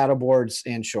 stand-up paddle boards,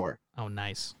 and shore. Oh,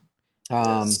 nice.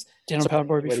 Stand-up paddleboard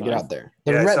would Way be to get fun. out there.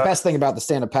 The Yeah, I saw- best thing about the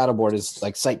stand-up paddleboard is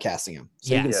like sight casting them,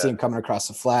 so Yeah. you can see Yeah. them coming across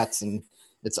the flats, and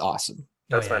it's awesome.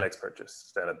 That's Oh, my yeah. next purchase.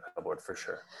 Stand-up paddleboard for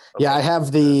sure. Yeah, I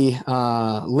have the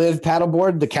Live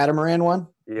paddleboard, the catamaran one.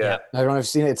 Yeah. I don't know if you've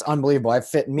seen it. It's unbelievable. I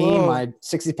fit me, Whoa. my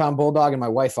 60-pound bulldog, and my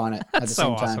wife on it at the That's same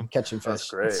so time awesome. catching That's fish.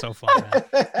 great. It's so fun, man.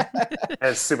 And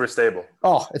it's super stable.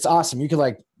 Oh, it's awesome. You could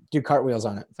like do cartwheels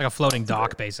on it. It's like a floating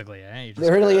dock, basically. Eh? You It just,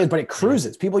 really is, but it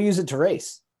cruises. People use it to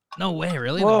race. no way,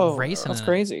 really? Whoa, Racing that's in it?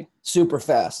 crazy. Super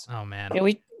fast. Oh man. Yeah,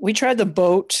 we tried the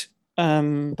boat.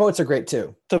 Boats are great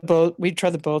too. We tried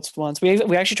the boats once. We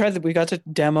actually tried we got to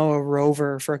demo a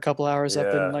rover for a couple hours up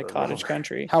Yeah, in like the cottage rover.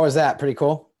 country. How was that? Pretty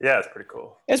cool. Yeah, it's pretty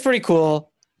cool. It's pretty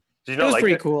cool. Did you It not was like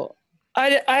pretty it? cool.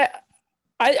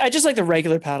 I just like the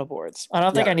regular paddle boards. I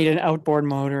don't think Yeah. I need an outboard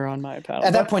motor on my paddle.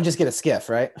 At that point, just get a skiff,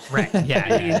 right? Right. Yeah.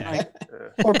 yeah, yeah. Like,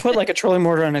 Yeah. or put like a trolling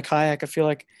motor on a kayak. I feel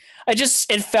like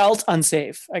it felt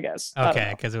unsafe, I guess. I don't Okay,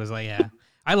 know. because it was like, yeah.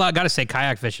 Gotta say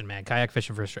kayak fishing, man. Kayak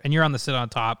fishing for sure. And you're on the sit on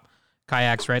top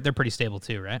kayaks, right? They're pretty stable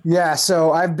too, right? Yeah.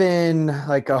 So I've been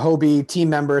like a Hobie team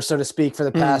member, so to speak, for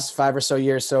the past 5 or so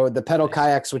years. So the pedal Nice.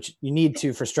 kayaks, which you need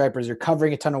to for stripers, you're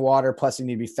covering a ton of water. Plus, you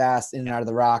need to be fast in and out of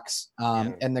the rocks.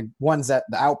 And the ones that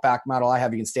the Outback model I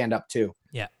have, you can stand up too.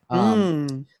 Yeah.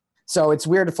 So it's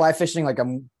weird to fly fishing. Like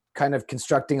I'm kind of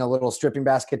constructing a little stripping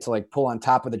basket to like pull on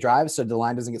top of the drive, so the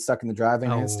line doesn't get stuck in the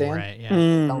driving Oh, handstand. right. Yeah.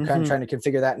 I'm kind of trying to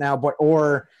configure that now,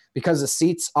 or because the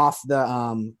seats off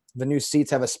the new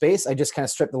seats have a space, I just kind of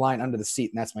strip the line under the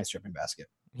seat, and that's my stripping basket.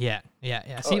 Yeah. Yeah.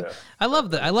 Yeah. Oh, See, yeah. I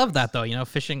love that though. You know,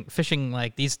 fishing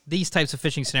like these types of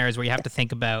fishing scenarios where you have to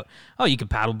think about, oh, you could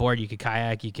paddleboard, you could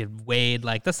kayak, you could wade.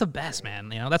 Like that's the best,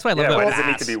 man. You know, that's what I love Yeah, why about does it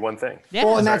need to bass. be one thing? Yeah.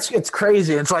 Well, and it's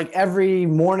crazy. It's like every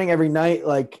morning, every night.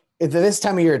 Like this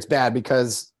time of year, it's bad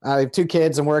because I have 2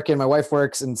 kids. I'm working. My wife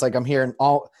works, and it's like I'm here and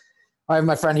I have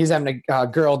my friend. He's having a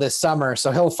girl this summer,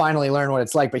 so he'll finally learn what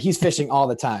it's like. But he's fishing all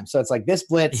the time, so it's like this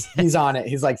blitz. He's on it.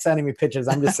 He's like sending me pictures.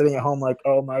 I'm just sitting at home, like,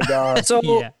 oh my god. So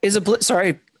Yeah. is a blitz?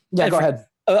 Sorry, Yeah, go ahead.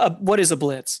 what is a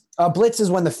blitz? A blitz is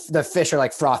when the fish are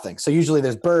like frothing. So usually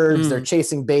there's birds, they're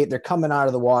chasing bait, they're coming out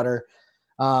of the water.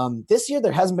 This year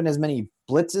there hasn't been as many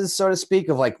blitzes, so to speak,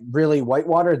 of like really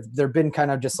whitewater. They've been kind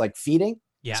of just like feeding.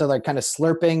 Yeah. So they're kind of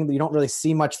slurping. You don't really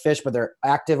see much fish, but they're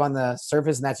active on the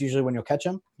surface, and that's usually when you'll catch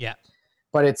them. Yeah.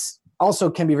 But it's also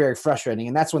can be very frustrating,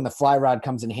 and that's when the fly rod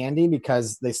comes in handy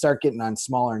because they start getting on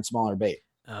smaller and smaller bait.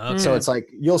 Okay. So it's like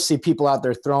you'll see people out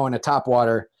there throwing a top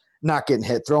water, not getting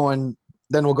hit, throwing.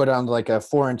 Then we'll go down to like a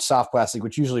 4-inch soft plastic,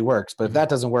 which usually works. But if that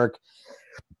doesn't work,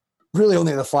 really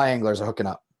only the fly anglers are hooking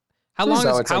up. How long So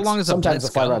is it's how like long does a sometimes blitz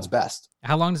the fly go? rod's best.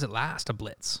 How long does it last? A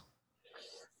blitz?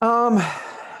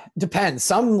 Depends.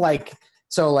 Some like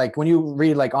when you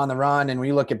read like On the Run and when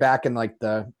you look at back in like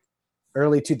the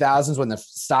early 2000s when the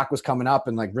stock was coming up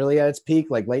and like really at its peak,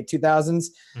 like late 2000s,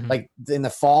 Mhm. like in the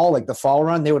fall, like the fall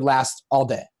run, they would last all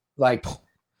day. Like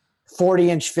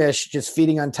 40-inch fish just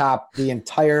feeding on top the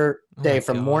entire Oh day my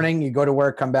from God. morning. You go to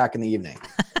work, come back in the evening.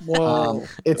 Whoa.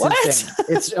 It's What? insane.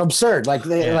 It's absurd. Like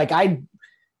Yeah. like I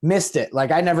missed it.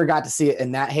 Like I never got to see it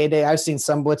in that heyday. I've seen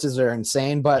some blitzes that are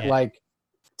insane, but Yeah. like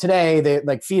today they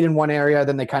like feed in one area,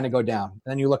 then they kind of go down.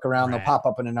 Then you look around, Right. they'll pop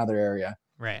up in another area.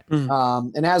 Right.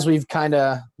 And as we've kind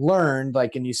of learned,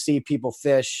 like, and you see people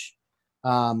fish,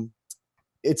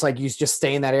 it's like you just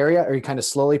stay in that area or you kind of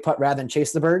slowly put rather than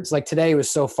chase the birds. Like today it was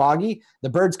so foggy, the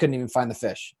birds couldn't even find the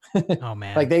fish. Oh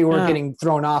man. Like they were getting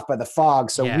thrown off by the fog.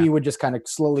 So Yeah. we would just kind of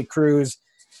slowly cruise,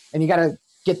 and you got to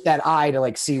get that eye to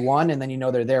like see one, and then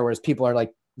they're there, whereas people are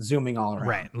like zooming all around.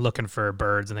 right. Looking for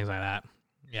birds and things like that.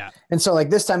 Yeah. And so like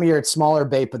this time of year it's smaller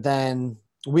bait, but then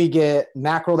we get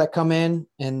mackerel that come in,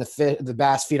 and the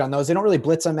bass feed on those. They don't really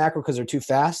blitz on mackerel because they're too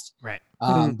fast. Right.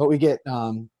 But we get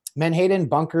menhaden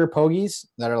bunker pogies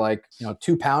that are like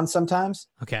 2 pounds sometimes,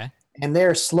 Okay. and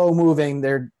they're slow moving.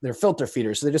 They're filter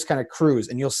feeders, so they just kind of cruise,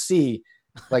 and you'll see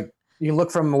like you can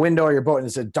look from a window of your boat and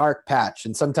it's a dark patch,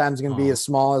 and sometimes it can be Oh. as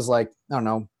small as like I don't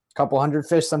know, a couple hundred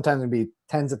fish. Sometimes it can be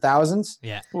tens of thousands,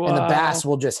 Yeah. and the bass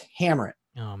will just hammer it.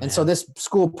 Oh man. And so this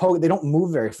school they don't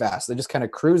move very fast. They just kind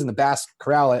of cruise, and the bass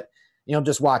corral it. You'll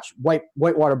just watch white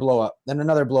water blow up, then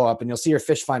another blow up, and you'll see your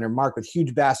fish finder mark with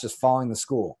huge bass just following the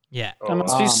school. Yeah. That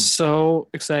must be Um, so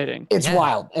exciting. It's Yeah.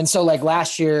 wild. And so like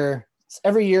last year,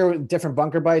 every year with different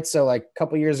bunker bites. So like a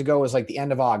couple years ago was like the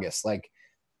end of August. Like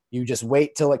you just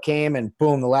wait till it came, and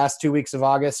boom, the last 2 weeks of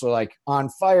August were like on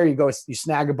fire. You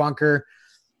snag a bunker,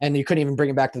 and you couldn't even bring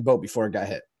it back to the boat before it got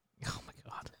hit. Oh my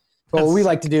god. But what we That's-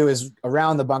 like to do is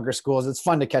around the bunker schools. It's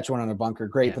fun to catch one on a bunker,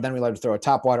 great. Yeah. But then we like to throw a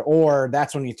top water, or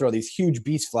that's when you throw these huge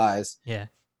beast flies Yeah.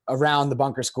 around the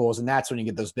bunker schools, and that's when you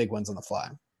get those big ones on the fly.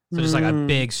 So just like a Mm.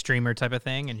 big streamer type of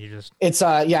thing, and you just It's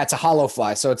it's a hollow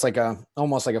fly, so it's like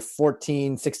almost like a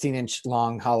 16 inch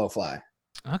long hollow fly.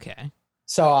 okay.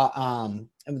 So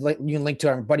you can link to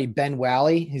our buddy Ben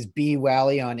Wally, his B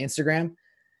Wally on Instagram.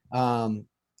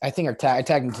 I think I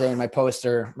tagged him today in my post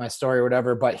or my story or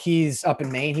whatever, but he's up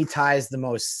in Maine. He ties the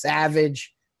most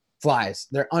savage flies.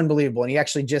 They're unbelievable. And he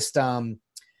actually just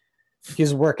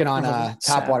he's working on a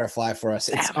topwater fly for us.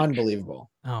 It's Savage. unbelievable.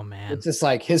 Oh man. It's just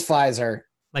like his flies are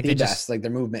Like the they best, just like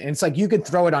their movement. And it's like you could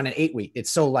throw it on an 8-weight. It's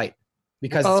so light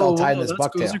because it's all tied in this those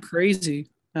bucktail. are crazy.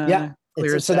 Yeah.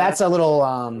 Clear So as that's a little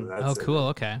Oh cool.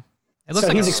 Okay. It looks so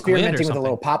like he's a squid or experimenting with a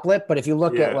little something. pop lip, but if you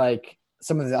look at Yeah. like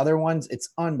some of the other ones, it's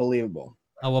unbelievable.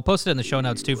 Oh, we'll post it in the show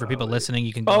notes too for people listening.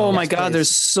 You can go Oh my Yes, god, please. they're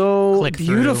so Click through.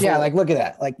 beautiful. Yeah, like look at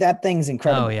that. Like that thing's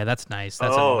incredible. Oh yeah, that's nice.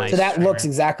 That's Oh, a nice So that streamer. looks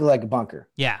exactly like a bunker.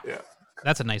 Yeah. Yeah.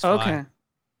 That's a nice fly. Okay.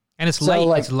 And it's So, light.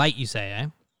 like- It's light, you say, eh?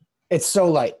 It's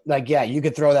so light. Like, yeah, you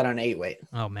could throw that on an 8-weight.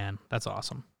 Oh man, that's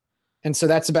awesome. And so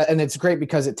that's about, and it's great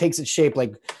because it takes its shape.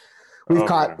 Like we've Oh,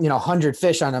 caught, man. 100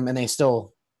 fish on them and they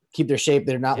still keep their shape.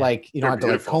 They're not Yeah. like, you don't They're have to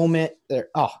like beautiful. comb it. They're,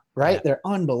 right. Yeah. They're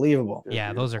unbelievable. They're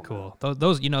Yeah, those are beautiful, cool.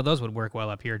 Those those would work well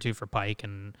up here too for pike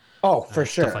and Oh, for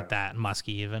stuff sure. like that, and muskie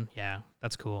even. Yeah,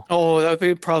 that's cool. Oh, that would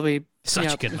be probably Such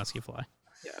yeah. a good muskie fly.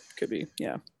 yeah, could be.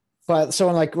 Yeah. But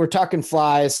so like we're talking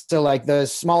flies, so like the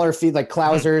smaller feed, like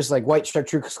clousers, like white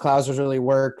chartreuse clousers really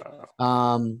work.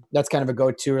 That's kind of a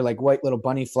go-to, or like white little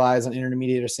bunny flies on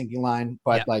intermediate or sinking line.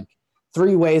 But Yeah. like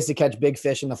 3 ways to catch big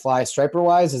fish in the fly striper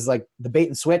wise is like the bait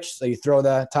and switch. So you throw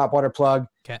the top water plug.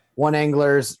 Okay. One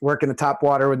angler's working the top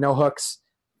water with no hooks.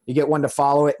 You get one to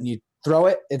follow it and you throw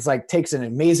it. It's like takes an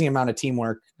amazing amount of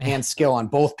teamwork and skill on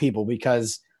both people,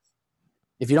 because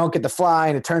if you don't get the fly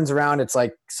and it turns around, it's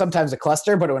like sometimes a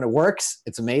cluster, but when it works,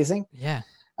 it's amazing. Yeah.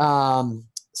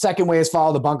 Second way is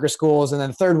follow the bunker schools. And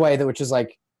then the third way, which is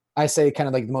like, I say kind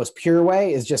of like the most pure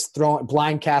way, is just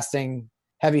blind casting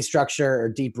heavy structure or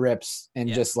deep rips and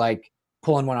Yeah. just like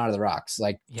pulling one out of the rocks,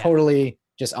 like Yeah. totally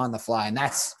just on the fly. And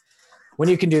that's when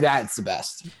you can do that, it's the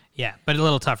best. Yeah, but a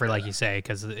little tougher, like you say,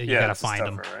 because you gotta it's find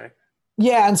them. tougher, right?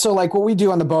 Yeah. And so like what we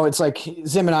do on the boat, it's like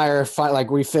Zim and I are like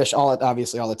we fish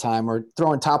obviously all the time. We're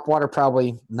throwing top water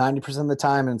probably 90% of the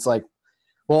time. And it's like,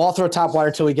 we'll all throw top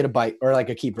water till we get a bite or like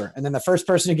a keeper. And then the first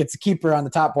person who gets a keeper on the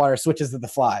top water switches to the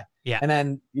fly. Yeah. And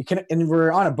then and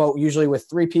we're on a boat usually with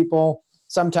 3 people,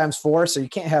 sometimes 4. So you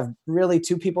can't have really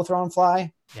 2 people throwing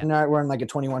fly. Yeah. And we're in like a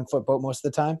 21-foot boat most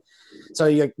of the time. So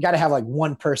you got to have like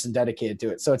one person dedicated to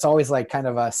it. So it's always like kind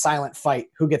of a silent fight.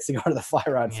 Who gets to go to the fly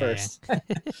rod Yeah, first?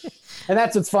 And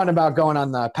that's what's fun about going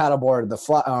on the paddleboard,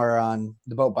 or on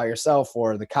the boat by yourself,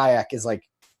 or the kayak, is like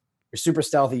you're super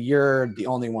stealthy. You're the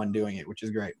only one doing it, which is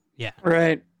great. Yeah.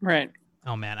 Right. Right.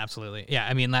 Oh man, absolutely. Yeah,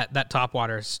 I mean that top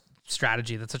water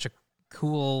strategy. That's such a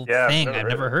cool Yeah, I've thing. never I've heard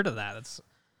never of it. heard of that. It's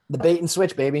The bait and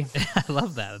switch, baby. I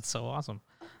love that. It's so awesome.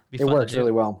 Be It fun to works do.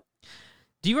 really well.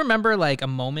 Do you remember like a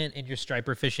moment in your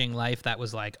striper fishing life that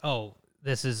was like, oh,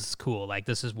 this is cool. Like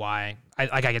this is why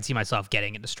I can see myself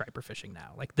getting into striper fishing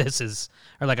now. Like this is,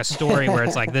 or like a story where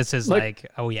it's like this is like,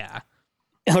 oh yeah,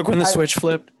 Look when the switch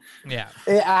flipped. yeah,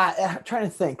 I'm trying to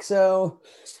think. So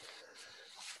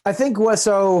I think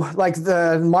like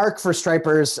the mark for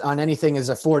stripers on anything is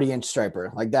a 40-inch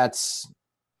striper. Like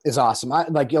is awesome.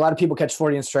 Like a lot of people catch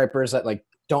 40-inch stripers at like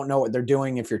don't know what they're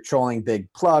doing, if you're trolling big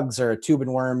plugs or a tube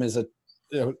and worm is a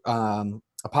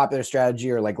popular strategy,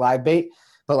 or like live bait,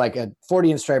 but like a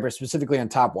 40-inch striper specifically on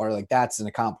top water, like that's an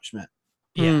accomplishment.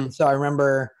 Yeah. So I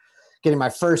remember getting my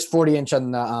first 40-inch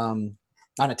on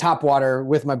a top water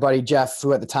with my buddy Jeff,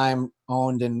 who at the time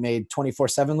owned and made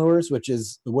 24/7 lures, which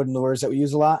is the wooden lures that we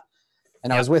use a lot.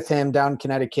 And I was with him down in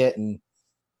Connecticut, and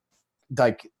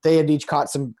like they had each caught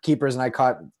some keepers, and I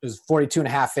caught, it was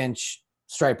 42.5-inch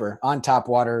striper on top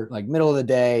water, like middle of the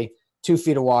day, 2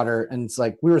 feet of water. And it's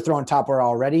like, we were throwing top water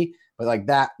already, but like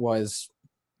that was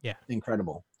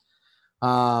incredible.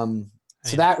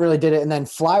 So that really did it. And then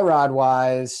fly rod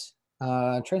wise,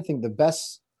 I'm trying to think the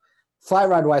best fly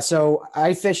rod wise. So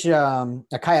I fish a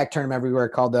kayak tournament everywhere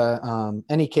called the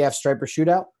NEKF Striper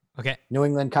Shootout. Okay. New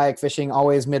England kayak fishing,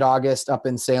 always mid-August up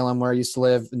in Salem, where I used to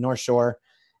live, the North Shore.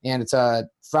 And it's a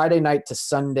Friday night to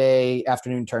Sunday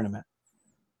afternoon tournament.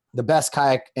 The best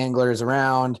kayak anglers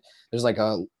around. There's like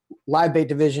a live bait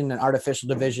division, an artificial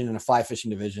division, and a fly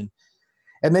fishing division.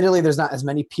 Admittedly, there's not as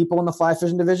many people in the fly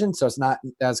fishing division, so it's not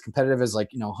as competitive as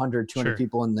 100, 200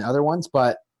 people in the other ones.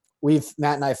 But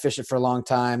Matt and I fished it for a long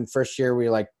time. First year, we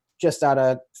were like just out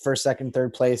of first, second,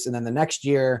 third place. And then the next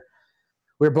year,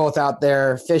 we were both out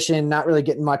there fishing, not really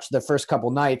getting much the first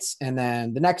couple nights. And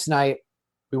then the next night,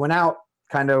 we went out,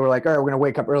 we're like, all right, we're going to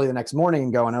wake up early the next morning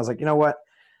and go. And I was like, you know what?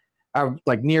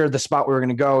 Like near the spot we were going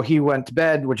to go, he went to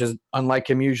bed, which is unlike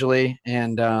him usually.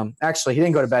 And actually, he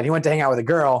didn't go to bed. He went to hang out with a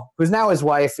girl who's now his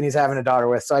wife, and he's having a daughter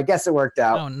with. So I guess it worked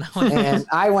out. Oh, no. And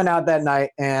I went out that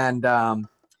night and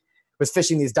was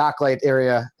fishing these docklight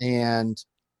area and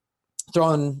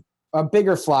throwing a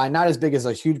bigger fly, not as big as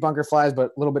those huge bunker flies,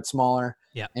 but a little bit smaller.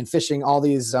 Yeah. And fishing all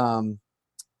these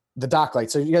the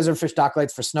docklights. So you guys ever fish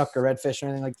docklights for snook or redfish or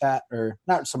anything like that? Or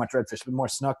not so much redfish, but more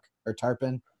snook or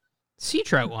tarpon? Sea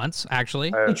trout once, actually.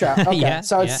 Sea trout. Okay. Yeah,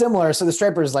 So it's similar. So the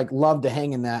stripers like love to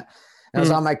hang in that. And I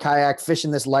was on my kayak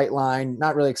fishing this light line,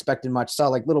 not really expecting much. Saw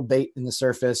like little bait in the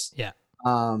surface. Yeah.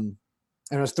 And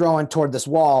I was throwing toward this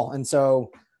wall. And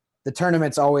so the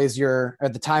tournament's always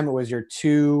at the time it was your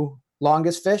 2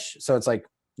 longest fish. So it's like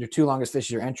your 2 longest fish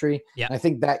is your entry. Yeah. And I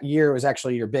think that year was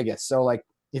actually your biggest. So like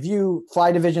if you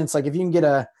fly divisions, like if you can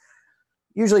get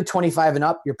usually 25 and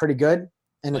up, you're pretty good.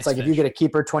 And it's Nice like if you fish. get a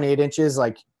keeper 28 inches,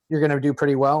 like you're going to do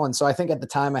pretty well. And so I think at the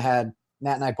time Nat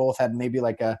and I both had maybe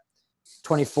like a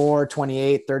 24,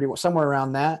 28, 30, somewhere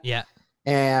around that. Yeah.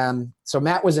 And so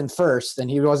Matt was in first and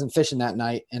he wasn't fishing that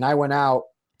night. And I went out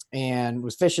and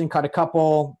was fishing, caught a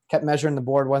couple, kept measuring the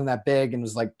board, wasn't that big, and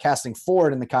was like casting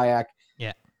forward in the kayak.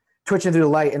 Yeah. Twitching through the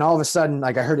light. And all of a sudden,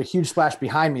 like I heard a huge splash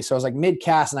behind me. So I was like mid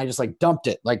cast and I just like dumped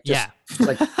it. Like, just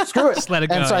like screw it. Just let it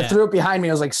go. And so I threw it behind me.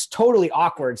 I was like totally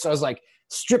awkward. So I was like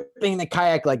stripping the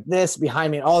kayak like this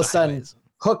behind me. And all of a sudden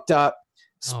hooked up,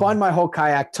 spun my whole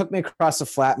kayak, took me across the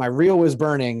flat. My reel was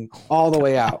burning all the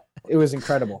way out. It was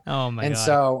incredible. Oh my God. And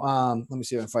so let me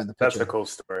see if I can find the picture. That's a cool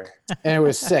story. And it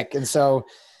was sick. And so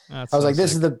I was like,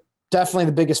 this is definitely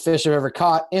the biggest fish I've ever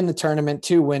caught in the tournament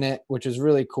to win it, which was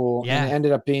really cool. Yeah. And it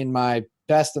ended up being my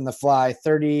best in the fly,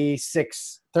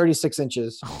 36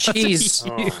 inches. Jeez.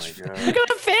 Oh my God. Look at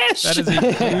the fish. That is a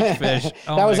huge fish.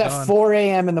 Oh That was my at God. 4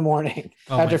 a.m. in the morning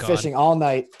Oh my after God. fishing all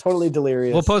night, totally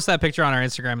delirious. We'll post that picture on our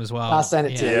Instagram as well. I'll send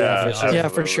it to you. Yeah, for sure. Yeah,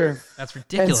 for sure. That's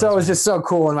ridiculous. And so it was man. just so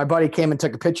cool. And my buddy came and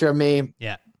took a picture of me.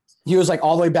 Yeah. He was like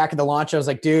all the way back at the launch. I was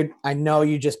like, dude, I know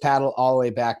you just paddled all the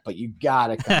way back, but you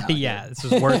gotta come out yeah, this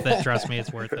is worth it. Trust me,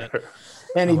 it's worth it.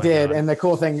 And Oh he my did. God. And the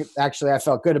cool thing actually I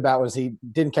felt good about was he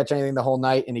didn't catch anything the whole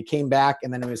night and he came back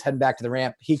and then he was heading back to the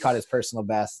ramp. He caught his personal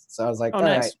best. So I was like, Oh, all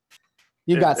nice. right,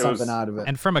 you got It was- something out of it.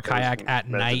 And from a was kayak at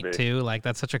meant to night be. too, like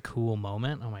that's such a cool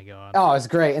moment. Oh my God. Oh, it's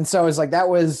great. And so it was like, that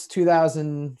was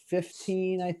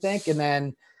 2015, I think. And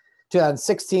then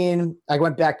 2016, I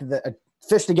went back to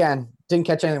fished again, didn't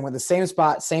catch anything, went the same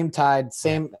spot, same tide,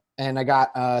 and I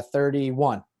got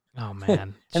 31. Oh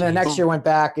man. And then Jeez. next year went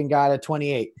back and got a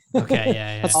 28. Okay,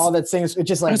 yeah. All that same, it's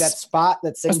just like that That's- spot,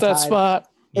 that same That's that tide. spot.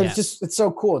 It's just, it's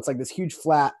so cool. It's like this huge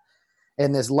flat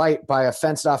and this light by a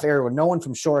fenced off area where no one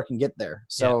from shore can get there.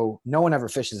 So no one ever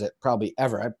fishes it, probably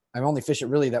ever. I only fish it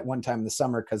really that one time in the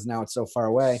summer because now it's so far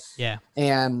away. Yeah.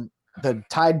 And the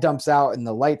tide dumps out and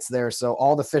the light's there. So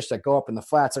all the fish that go up in the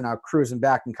flats are now cruising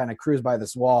back and kind of cruise by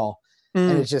this wall.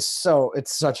 And it's just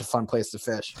it's such a fun place to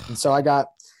fish. And so I got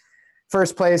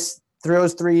first place through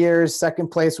those 3 years, second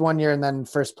place 1 year, and then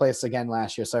first place again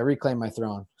last year. So I reclaimed my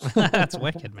throne. That's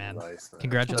wicked, man. Nice, man.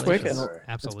 Congratulations. wicked.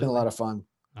 Absolutely. It's been a lot of fun.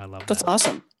 I love That's that.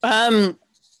 awesome.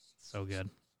 So good.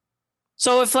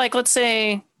 So if like let's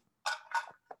say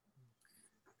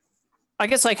I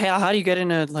guess like how do you get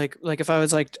into like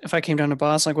if I came down to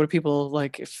Boston, like what do people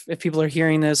like if people are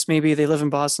hearing this, maybe they live in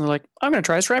Boston, they're like, I'm gonna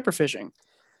try striper fishing.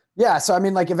 Yeah, so I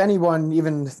mean, like if anyone,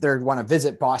 even if they want to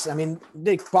visit Boston, I mean,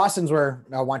 Boston's where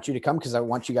I want you to come because I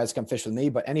want you guys to come fish with me.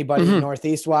 But anybody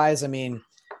Northeast wise, I mean,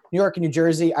 New York and New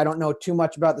Jersey, I don't know too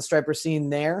much about the striper scene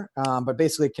there, but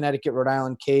basically Connecticut, Rhode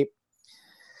Island, Cape,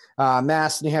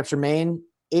 Mass, New Hampshire, Maine,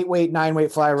 8-weight,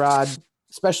 9-weight fly rod,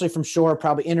 especially from shore,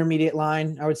 probably intermediate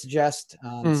line, I would suggest.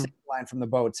 Sinking line from the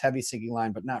boats, heavy sinking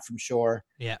line, but not from shore.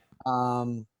 Yeah.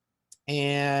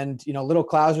 And, you know, little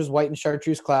clousers, white and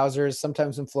chartreuse clousers,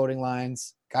 sometimes some floating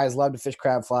lines. Guys love to fish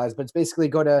crab flies, but it's basically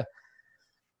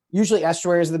usually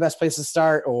estuaries are the best place to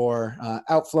start, or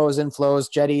outflows,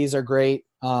 inflows, jetties are great.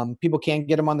 People can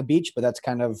get them on the beach, but that's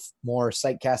kind of more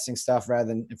sight casting stuff rather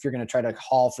than if you're going to try to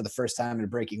haul for the first time in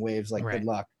breaking waves, like good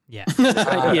luck. Yeah.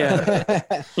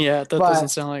 That doesn't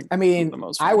sound like, I mean, the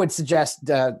most I would suggest,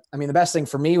 the best thing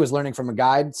for me was learning from a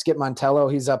guide, Skip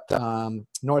Montello. He's up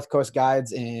North Coast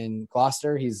Guides in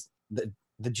Gloucester. He's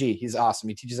the G. He's awesome.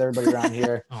 He teaches everybody around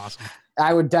here. Awesome.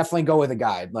 I would definitely go with a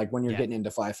guide, like when you're getting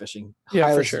into fly fishing. Yeah,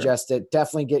 Highly for sure. suggest it.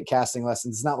 Definitely get casting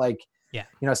lessons. It's not like,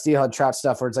 steelhead trout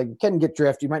stuff where it's like you can get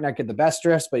drift. You might not get the best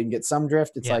drifts, but you can get some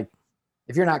drift. It's like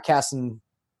if you're not casting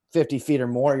 50 feet or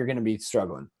more, you're going to be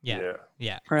struggling. Yeah.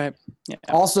 Right. Yeah.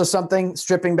 Also,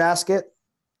 stripping basket.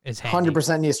 It's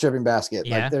 100% need a stripping basket.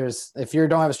 Yeah. Like if you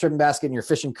don't have a stripping basket and you're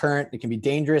fishing current, it can be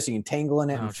dangerous. You can tangle in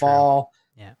it and true. fall.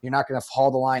 Yeah. You're not going to haul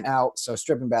the line out. So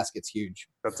stripping basket's huge.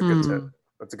 That's a good tip.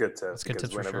 That's a good tip. That's good because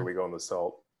tips for whenever sure. we go on the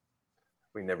salt,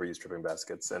 we never use stripping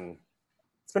baskets, and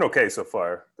it's been okay so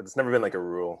far, but it's never been like a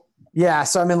rule. Yeah.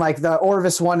 So, I mean, like the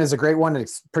Orvis one is a great one.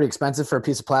 It's pretty expensive for a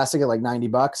piece of plastic at like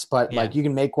 $90, but like you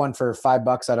can make one for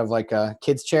 $5 out of like a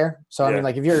kid's chair. So, I mean,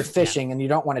 like if you're fishing and you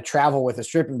don't want to travel with a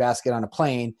stripping basket on a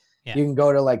plane, you can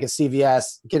go to like a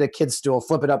CVS, get a kid's stool,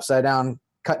 flip it upside down,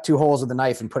 cut 2 holes with a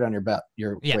knife and put it on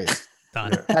your waist.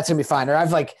 Done. That's gonna be fine. Or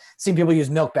I've like seen people use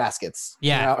milk baskets,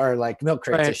 or like milk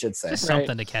crates, I should say. Just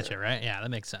something to catch it, right? Yeah, that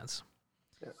makes sense.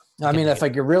 I mean, if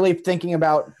like you're really thinking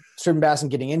about stripping bass and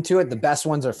getting into it, the best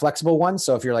ones are flexible ones.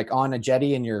 So if you're like on a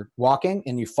jetty and you're walking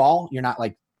and you fall, you're not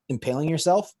like impaling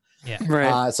yourself. Yeah.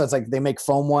 Right. So it's like they make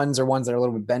foam ones or ones that are a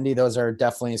little bit bendy. Those are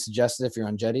definitely suggested if you're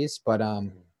on jetties, but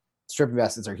stripping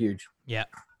baskets are huge. Yeah.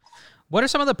 What are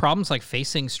some of the problems like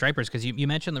facing stripers? Because you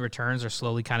mentioned the returns are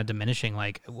slowly kind of diminishing.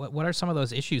 Like, what are some of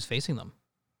those issues facing them?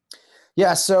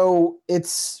 Yeah, so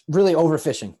it's really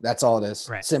overfishing. That's all it is.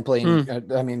 Right. Simply,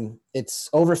 I mean, it's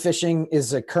overfishing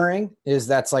is occurring.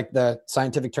 That's like the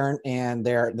scientific term, and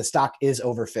the stock is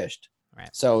overfished. Right.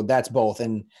 So that's both.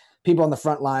 And people on the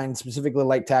front line, specifically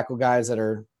light tackle guys that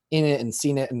are in it and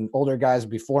seen it, and older guys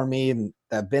before me and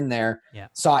that have been there,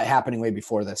 saw it happening way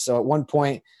before this. So at one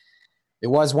point, it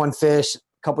was 1 fish. A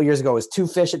couple years ago, it was 2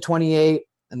 fish at 28.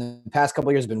 And the past couple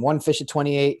of years have been 1 fish at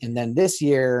 28. And then this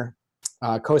year,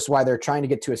 coast-wide, they're trying to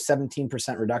get to a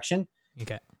 17% reduction.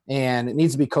 Okay. And it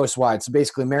needs to be coast-wide. So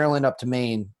basically, Maryland up to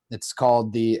Maine, it's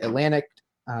called the Atlantic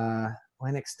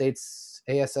States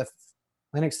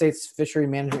Fishery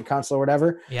Management Council or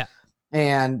whatever. Yeah.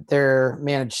 And they're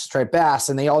managed striped bass,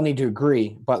 and they all need to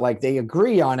agree. But like they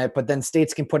agree on it, but then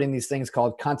states can put in these things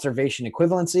called conservation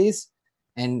equivalencies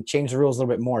and change the rules a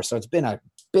little bit more. So it's been a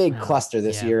big cluster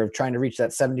this year of trying to reach that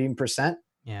 17%.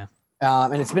 Yeah.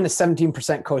 And it's been a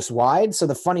 17% coast wide. So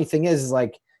the funny thing is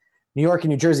like New York and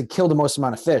New Jersey killed the most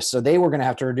amount of fish. So they were going to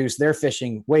have to reduce their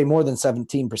fishing way more than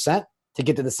 17% to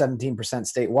get to the 17%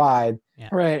 statewide. Yeah.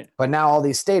 Right. But now all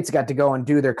these states got to go and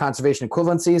do their conservation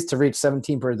equivalencies to reach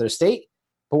 17 per their state.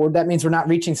 But what that means we're not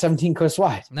reaching 17 coast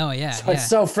wide. No, yeah. So it's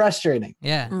so frustrating.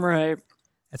 Yeah. Right.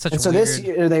 It's such and a so weird... this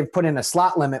year they've put in a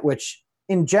slot limit, which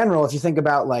in general, if you think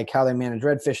about like how they manage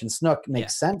redfish and snook,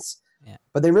 makes sense. Yeah.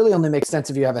 But they really only make sense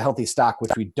if you have a healthy stock,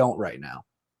 which we don't right now.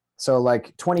 So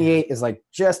like 28 is like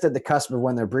just at the cusp of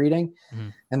when they're breeding. Mm-hmm.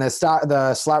 And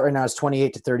the slot right now is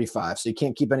 28 to 35. So you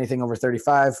can't keep anything over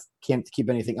 35, can't keep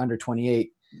anything under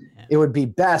 28. Yeah. It would be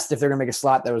best if they're gonna make a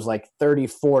slot that was like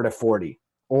 34 to 40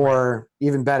 or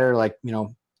even better, like,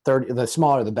 30, the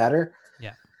smaller, the better.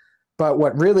 Yeah. But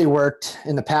what really worked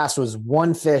in the past was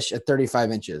 1 fish at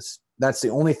 35 inches. That's the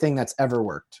only thing that's ever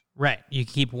worked. Right. You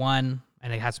keep 1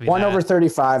 and it has to be 1 over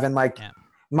 35. And like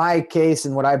my case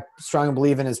and what I strongly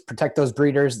believe in is protect those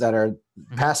breeders that are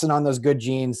passing on those good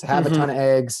genes, have a ton of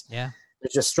eggs. Yeah.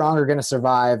 They're just stronger, going to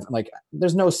survive. Like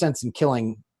there's no sense in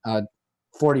killing a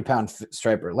 40-pound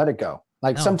striper. Let it go.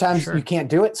 Like sometimes you can't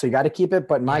do it. So you got to keep it.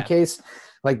 But in my case,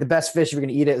 like the best fish, if you're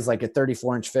going to eat it, is like a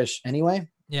 34-inch fish anyway.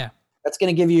 Yeah. That's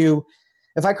going to give you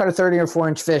if I caught a 30 or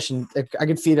 4-inch fish and I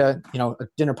could feed a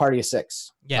dinner party of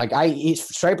 6. Yeah. Like I eat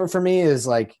striper for me is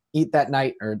like eat that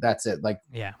night or that's it. Like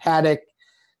Yeah. haddock,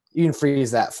 you can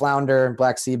freeze that. Flounder,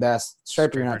 black sea bass,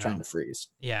 striper you're not Striper, trying no. to freeze.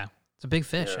 Yeah. It's a big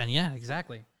fish. Yeah. And yeah,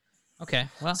 exactly. Okay.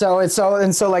 Well, So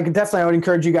like definitely I would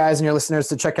encourage you guys and your listeners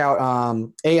to check out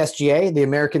ASGA, the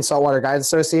American Saltwater Guides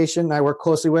Association I work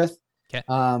closely with. Okay.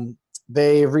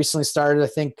 They recently started, I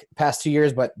think, past 2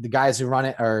 years, but the guys who run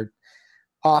it are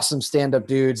awesome stand-up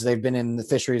dudes. They've been in the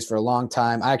fisheries for a long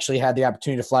time. I actually had the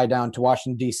opportunity to fly down to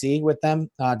Washington, D.C. with them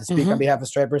to speak on behalf of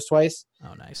stripers twice.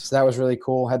 oh, nice. So that was really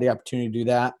cool. Had the opportunity to do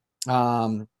that.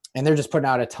 And they're just putting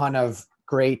out a ton of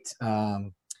great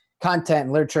content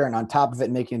and literature, and on top of it,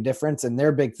 making a difference. And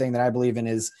their big thing that I believe in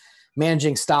is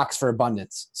managing stocks for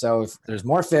abundance. So if there's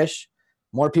more fish,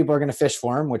 more people are going to fish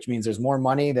for them, which means there's more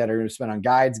money that are going to spend on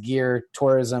guides, gear,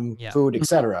 tourism, Yeah. food,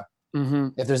 etc. Mm-hmm.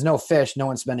 If there's no fish, no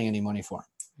one's spending any money for them.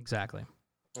 Exactly.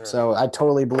 Yeah. So I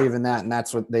totally believe in that, and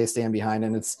that's what they stand behind.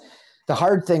 And it's the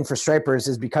hard thing for stripers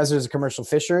is because there's a commercial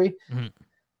fishery, Mhm.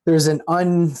 there's an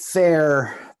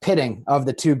unfair pitting of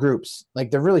the two groups.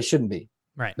 Like there really shouldn't be.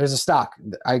 Right. There's a stock.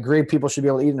 I agree people should be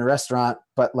able to eat in a restaurant,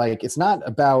 but like it's not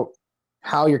about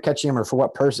how you're catching them or for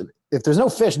what person. If there's no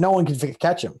fish, no one can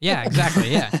catch them. Yeah,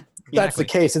 exactly. Yeah. That's the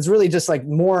case. It's really just like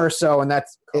more so, and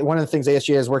that's one of the things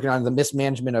ASGA is working on, the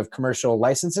mismanagement of commercial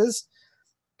licenses.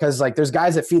 Because like there's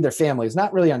guys that feed their families,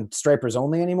 not really on stripers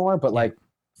only anymore, but like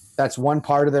that's one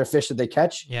part of their fish that they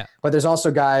catch. Yeah. But there's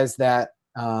also guys that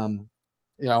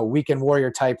weekend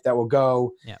warrior type that will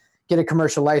go get a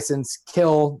commercial license,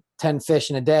 kill 10 fish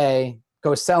in a day,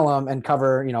 go sell them and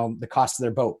cover, the cost of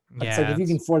their boat. But it's like if you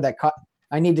can afford that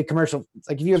I need the commercial. It's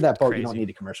like if you have that boat, you don't need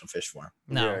a commercial fish for them.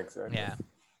 No. Yeah, exactly. Yeah.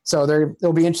 So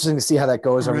it'll be interesting to see how that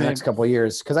goes over the Right. next couple of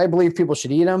years, because I believe people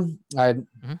should eat them.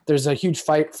 There's a huge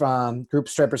fight from Group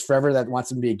Stripers Forever that wants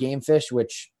them to be a game fish,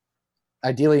 which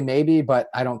ideally maybe, but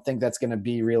I don't think that's going to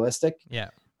be realistic. Yeah.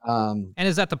 Um, And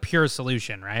is that the pure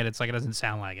solution, right? It's like it doesn't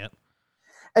sound like it.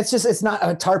 it's not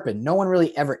a tarpon. No one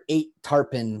really ever ate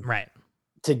tarpon Right.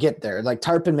 to get there. Like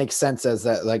tarpon makes sense as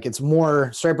that, like it's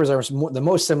more, stripers are the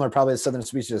most similar probably to southern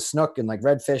species of snook and like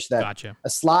redfish that Gotcha. a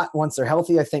slot, once they're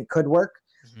healthy, I think could work.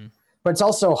 Mhm. But it's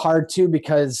also hard too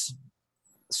because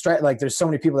there's so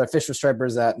many people that fish with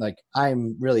stripers that like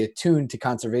I'm really attuned to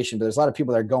conservation, but there's a lot of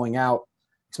people that are going out,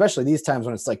 especially these times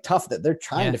when it's like tough, that they're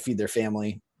trying to feed their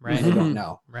family Right. and they don't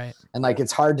know. Right. And like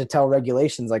it's hard to tell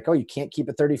regulations like, oh, you can't keep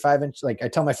a 35-inch. Like I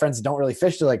tell my friends that don't really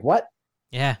fish, they're like, what?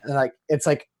 Yeah. And like it's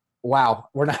like, wow,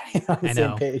 we're not on the I same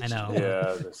know. page. I know.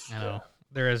 Yeah, I know.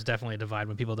 There is definitely a divide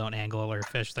when people don't angle or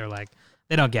fish. They're like,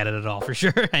 they don't get it at all for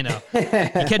sure. I know. You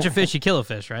catch a fish, you kill a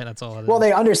fish, right? That's all it is. Well,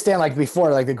 they understand like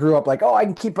before, like they grew up like, oh, I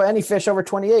can keep any fish over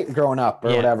 28 growing up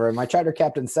or Yeah. whatever. And my charter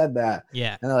captain said that.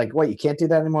 Yeah. And they're like, what, you can't do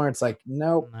that anymore? It's like,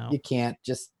 nope, No. you can't.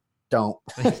 Just don't.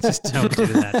 Just don't do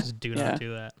that. Just do Yeah. not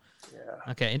do that.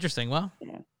 Yeah. Okay, interesting. Well,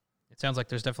 Yeah. it sounds like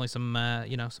there's definitely some,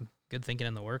 some good thinking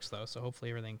in the works, though. So hopefully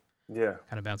everything Yeah.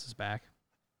 kind of bounces back.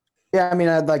 Yeah, I mean,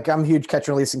 I'm a huge catch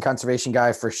and release and conservation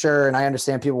guy for sure. And I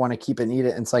understand people want to keep it and eat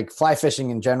it. And it's like fly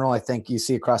fishing in general. I think you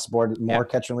see across the board more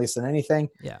catch and release than anything.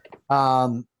 Yeah.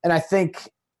 And I think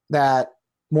that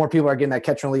more people are getting that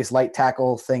catch and release light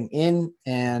tackle thing in.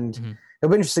 And Mhm. it'll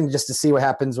be interesting just to see what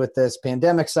happens with this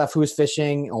pandemic stuff, who's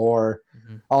fishing, or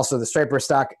Mhm. also the striper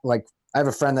stock. Like I have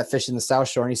a friend that fished in the South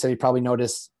Shore, and he said he probably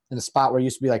noticed in a spot where it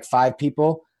used to be like 5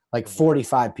 people, like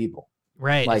 45 people.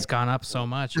 Right. Like- it's gone up so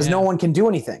much. Because Yeah. no one can do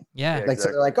anything. Yeah. Yeah. Like so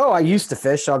they're like, oh, I used to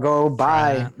fish. I'll go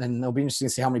buy, that. and it'll be interesting to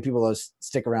see how many people those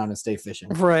stick around and stay fishing.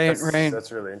 Right, That's, right.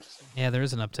 That's really interesting. Yeah, there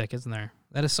is an uptick, isn't there?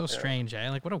 That is so strange, eh?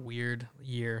 Like, what a weird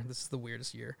year. This is the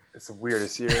weirdest year. It's the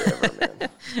weirdest year ever,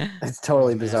 man. It's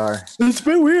totally bizarre. It's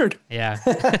been weird. Yeah.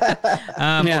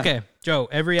 Yeah. Okay, Joe.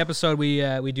 Every episode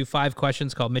we do 5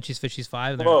 questions called Mitchie's Fishies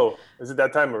 5. and they're- Whoa, is it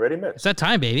that time already, Mitch? It's that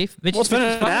time, baby. Mitchie's Well, it's been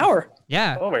Fishies an 5. hour.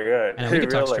 Yeah. Oh my god! I know, we I could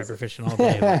talk realize striper it. fishing all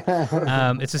day.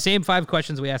 But, it's the same 5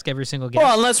 questions we ask every single guest.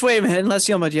 Well, wait a minute. Unless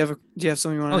Yoma, do you have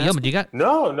something you want Oh, to yeah, ask? but you got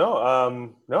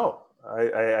No.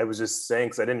 I was just saying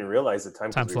because I didn't realize the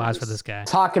time. time flies for this guy.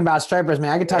 Talking about stripers,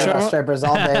 man. I could talk Sure. about stripers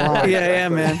all day long. Yeah,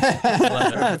 man.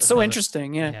 Love it. It's so Love it.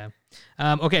 interesting. Yeah.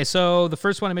 Yeah. Okay, so the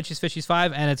first one, Mitchie's Fishies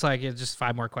 5, and it's like it's just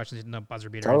 5 more questions, no buzzer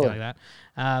beater or anything like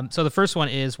that. So the first one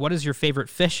is, what is your favorite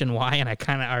fish and why? And I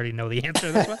kind of already know the answer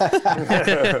to this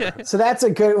one. So that's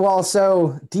a good. Well,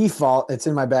 so default, it's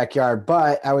in my backyard,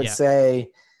 but I would Yeah.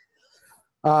 say,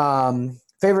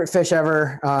 favorite fish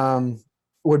ever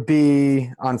would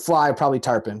be on fly, probably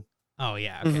tarpon. Oh,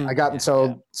 yeah. Okay. Mhm. I got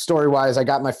Yeah, story wise, I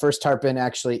got my first tarpon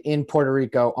actually in Puerto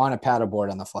Rico on a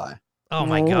paddleboard on the fly. Oh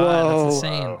my God, Whoa. that's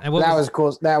insane. And what That was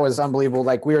cool. That was unbelievable.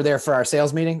 Like we were there for our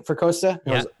sales meeting for Costa. It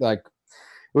was like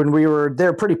when we were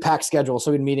there, pretty packed schedule.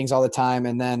 So we had meetings all the time.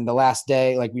 And then the last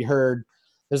day, like we heard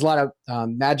there's a lot of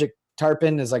magic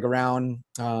tarpon is like around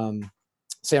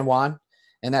San Juan.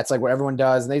 And that's like what everyone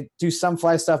does. And they do some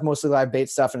fly stuff, mostly live bait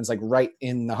stuff. And it's like right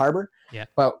in the harbor. Yeah.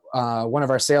 But one of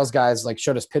our sales guys like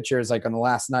showed us pictures like on the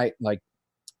last night, like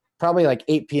probably like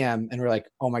 8 p.m. And we're like,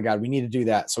 oh my God, we need to do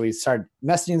that. So we started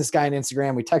messaging this guy on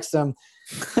Instagram. We text him.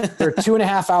 They're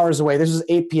 2.5 hours away. This was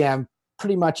 8 p.m.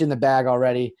 pretty much in the bag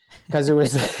already because it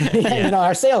was,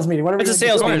 our sales meeting. What are we It's a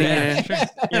sales doing? meeting.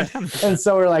 Yeah. And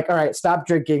so we're like, all right, stop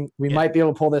drinking. We might be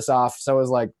able to pull this off. So it was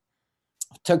like,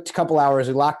 took a couple hours.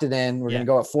 We locked it in. We're going to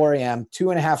go at 4 a.m.,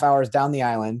 2.5 hours down the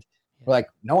island. We're like,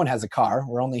 no one has a car.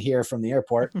 We're only here from the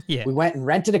airport. Yeah. We went and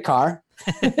rented a car,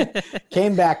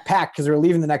 came back packed because we were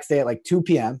leaving the next day at like 2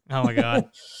 p.m. Oh my God.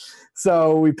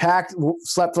 So we packed,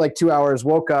 slept for like 2 hours,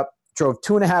 woke up, drove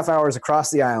 2.5 hours across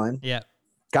the island. Yeah.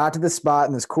 Got to the spot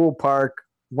in this cool park,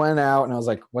 went out, and I was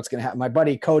like, what's going to happen? My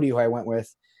buddy Cody, who I went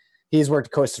with, he's worked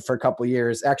at Costa for a couple of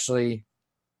years, actually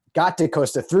got to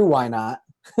Costa through Why Not.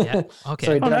 Yeah. Okay.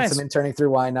 So he did nice. some interning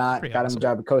through Why Not, Pretty got him awesome. a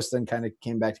job at Costa and kind of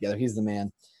came back together. He's the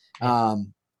man.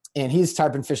 And he's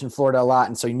tarpon fished in Florida a lot.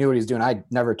 And so he knew what he was doing. I'd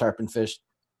never tarpon fished,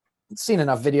 seen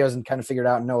enough videos and kind of figured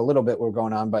out and know a little bit what was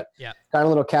going on, but got a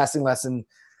little casting lesson,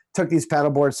 took these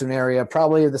paddle boards to an area,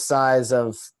 probably the size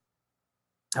of,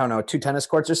 I don't know, 2 tennis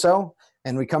courts or so.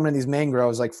 And we come in these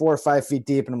mangroves, like 4 or 5 feet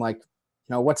deep. And I'm like,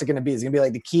 what's it going to be? Is it going to be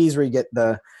like the Keys where you get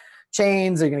the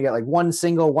chains? Are you going to get like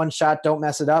one shot, don't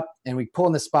mess it up? And we pull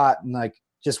in the spot and like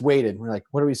just waited. We're like,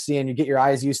 what are we seeing? You get your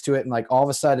eyes used to it. And like all of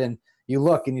a sudden you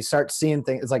look and you start seeing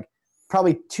things. It's like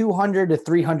probably 200 to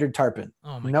 300 tarpon.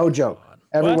 Oh my No God. joke.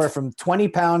 Everywhere from 20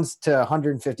 pounds to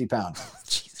 150 pounds.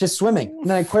 Jesus. Just swimming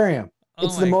in an aquarium. Oh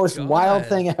It's the my most wild God.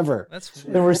 thing ever. That's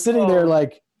And we're sitting there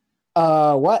like,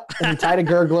 what? And he tied a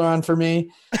gurgler on for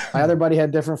me. My other buddy had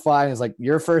a different fly. And he's like,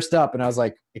 you're first up. And I was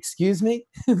like, excuse me?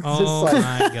 It's oh just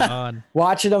like my God.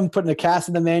 watching them putting a cast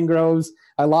in the mangroves.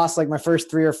 I lost like my first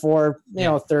 3 or 4,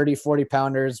 30, 40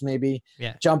 pounders, maybe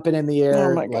Yeah. jumping in the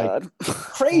air. Oh my like, God.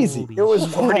 crazy. Holy It was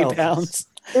 40 wild. pounds.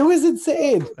 It was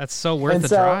insane. That's so worth And the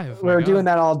so drive. we were doing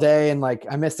that all day, and like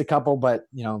I missed a couple, but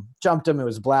jumped them. It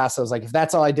was a blast. I was like, if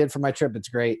that's all I did for my trip, it's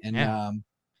great. And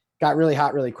got really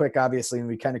hot really quick, obviously, and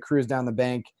we kind of cruised down the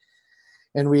bank.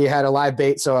 And we had a live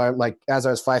bait. So as I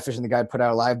was fly fishing, the guy put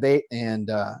out a live bait and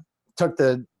took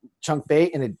the chunk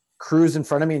bait, and it cruised in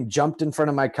front of me and jumped in front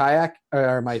of my kayak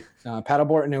or my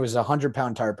paddleboard, and it was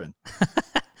 100-pound tarpon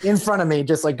in front of me,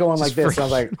 just like going like this. I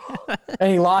was like,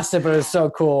 and he lost it, but it was so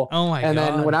cool. Oh my And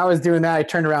God. then when I was doing that, I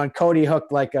turned around. Cody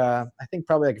hooked like I think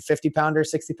probably like a 50-pounder,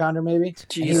 60-pounder maybe. And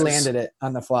he Jesus. landed it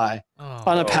on the fly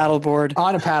On a paddleboard.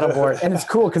 on a paddleboard, and it's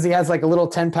cool because he has like a little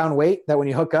 10-pound weight that when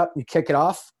you hook up, you kick it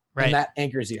off, Right. and that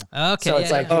anchors you. Okay. So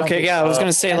it's like- Okay, yeah, I was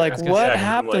gonna say, like, I was gonna what say,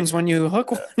 happens like- when you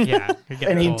hook one? yeah. you're getting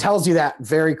And he pulled. tells you that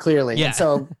very clearly. Yeah. And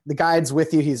so the guide's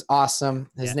with you. He's awesome.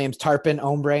 His Yeah. name's Tarpon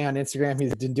Ombre on Instagram.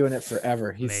 He's been doing it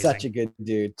forever. He's Amazing. such a good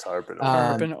dude. Tarpon.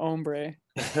 Tarpon ombre.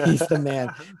 He's the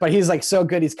man. But he's like so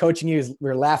good. He's coaching you.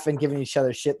 We're laughing, giving each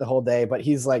other shit the whole day. But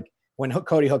he's like, when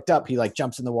Cody hooked up, he like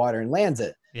jumps in the water and lands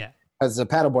it. Yeah. As a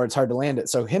paddleboard, it's hard to land it.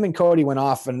 So him and Cody went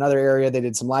off in another area. They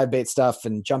did some live bait stuff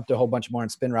and jumped a whole bunch more on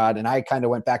spin rod. And I kind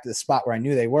of went back to the spot where I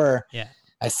knew they were. Yeah.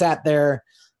 I sat there.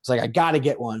 Was like, I got to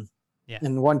get one. Yeah.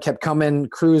 And one kept coming,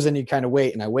 cruising. You kind of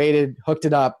wait. And I waited, hooked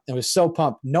it up. And was so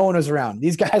pumped. No one was around.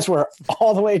 These guys were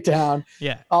all the way down.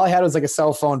 Yeah. All I had was like a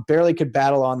cell phone, barely could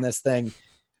battle on this thing.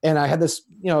 And I had this,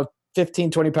 15,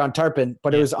 20-pound tarpon,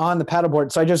 but it was on the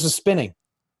paddleboard. So I just was spinning.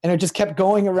 And it just kept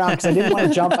going around because I didn't want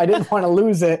to jump. I didn't want to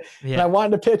lose it. And I Yeah.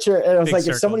 wanted to picture it. And it was Big like,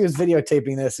 if somebody was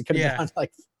videotaping this, it could have Yeah. been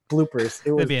like bloopers.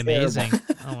 It was That'd be terrible. amazing.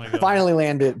 Oh my God. Finally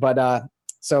landed. But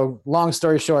so long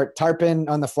story short, tarpon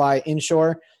on the fly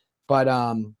inshore. But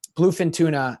bluefin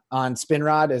tuna on spin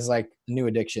rod is like a new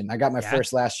addiction. I got my Yeah.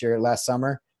 first last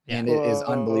summer, Yeah. and it is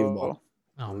unbelievable.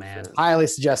 Oh man. Highly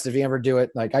suggest if you ever do it.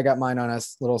 Like I got mine on a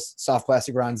little soft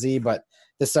plastic Ron Z, but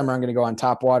this summer I'm going to go on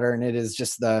top water, and it is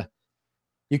just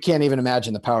you can't even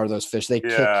imagine the power of those fish. They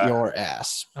kick Yeah. your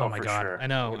ass. Oh Oh, my for God. sure. I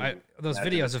know. Wouldn't Those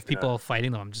imagine videos it's of people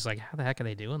fighting them, I'm just like, how the heck are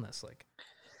they doing this? Like,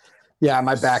 Yeah,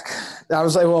 my back. I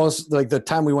was like, well, it was like the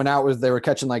time we went out was they were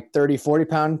catching like 30,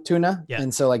 40-pound tuna. Yeah.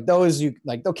 And so like those,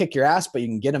 they'll kick your ass, but you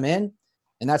can get them in.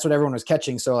 And that's what everyone was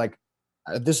catching. So like,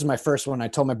 this is my first one. I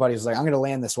told my buddies, like, I'm going to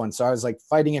land this one. So I was like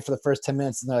fighting it for the first 10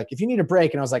 minutes. And they're like, if you need a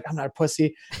break. And I was like, I'm not a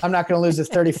pussy. I'm not going to lose this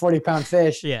 30, 40-pound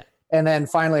fish. yeah. And then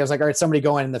finally I was like, all right, somebody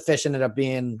go in. And the fish ended up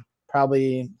being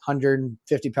probably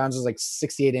 150 pounds. It was like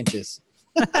 68 inches.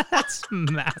 That's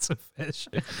massive fish.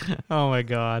 Oh my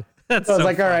god. That's So I was so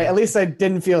like, all right, funny. at least I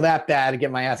didn't feel that bad to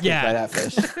get my ass kicked by Yeah. that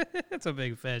fish. It's a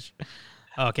big fish.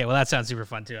 Okay, well that sounds super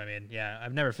fun too. I mean, yeah,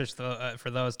 I've never fished for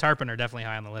those. Tarpon are definitely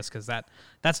high on the list because that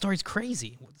story's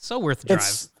crazy. It's so worth the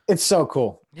drive. It's so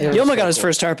cool. Yeah. It was Yoma so got his cool.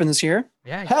 first tarpon this year.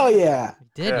 Yeah, Hell yeah.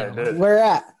 he did. Yeah, you I know? did. Where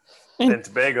at? In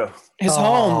Tobago. His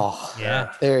home. Oh,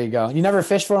 Yeah. there you go. You never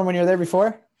fished for him when you were there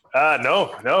before?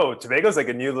 No. Tobago's like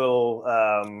a new little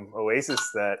oasis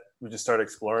that we just started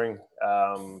exploring.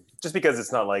 Just because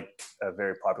it's not like a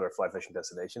very popular fly fishing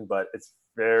destination, but it's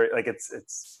very like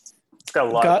it's got a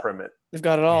lot of permit, They've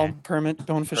got it all. Yeah. Permit,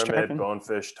 bonefish, tarpon.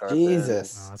 bonefish, tarpon.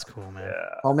 Jesus. Oh, that's cool, man.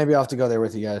 Yeah. Oh, maybe I'll have to go there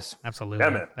with you guys. Absolutely. Yeah,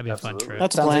 man. That'd be a fun Absolutely. trip.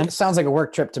 That's a plan. Sounds like a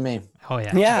work trip to me. Oh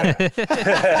yeah. Yeah.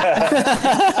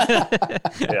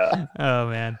 Yeah. Oh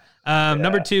man.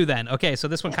 Number 2 then. Okay, so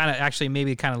this one kind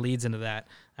of leads into that.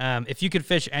 If you could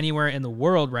fish anywhere in the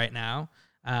world right now,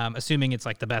 assuming it's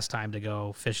like the best time to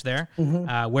go fish there,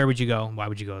 where would you go? And why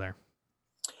would you go there?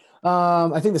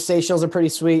 I think the Seychelles are pretty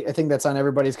sweet. I think that's on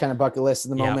everybody's kind of bucket list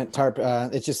at the Yeah. moment.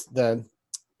 It's just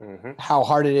Mm-hmm. how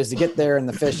hard it is to get there and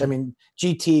the fish. I mean,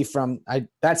 GT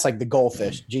that's like the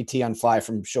goldfish, GT on fly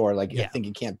from shore. Like Yeah. I think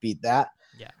you can't beat that.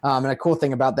 Yeah. And a cool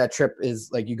thing about that trip is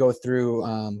like you go through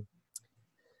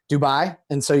Dubai,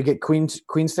 and so you get Queen's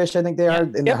fish, I think they are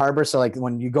in the harbor. So like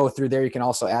when you go through there, you can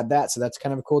also add that. So that's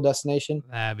kind of a cool destination.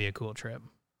 That'd be a cool trip.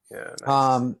 Yeah.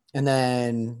 Nice. And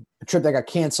then a trip that got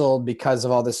canceled because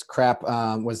of all this crap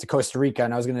was to Costa Rica,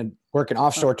 and I was going to work an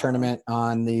offshore tournament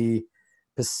on the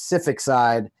Pacific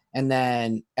side, and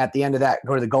then at the end of that,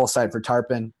 go to the Gulf side for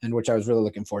tarpon, and which I was really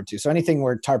looking forward to. So anything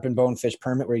where tarpon bonefish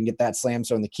permit, where you can get that slam,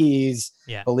 so in the Keys,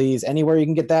 Yeah. Belize, anywhere you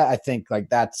can get that, I think like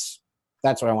that's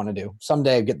what I want to do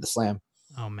someday. Get the slam.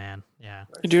 Oh man. Yeah.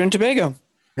 You're doing Tobago.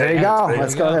 There you Yeah, go. there you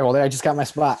Let's go. go there. Well, I just got my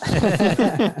spot.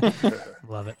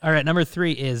 Love it. All right, number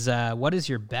 3 is what is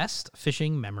your best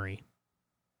fishing memory?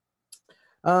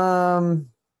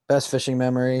 Best fishing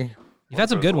memory. You've had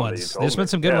some good One that you ones. told There's been me.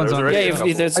 some good Yeah, ones there was on already there. a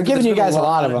couple. there's I've given you guys a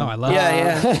lot of them. Oh, I love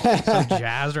Yeah, it. So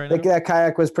jazzed right now. That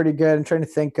kayak was pretty good. I'm trying to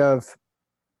think of.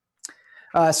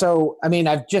 So, I mean,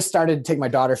 I've just started to take my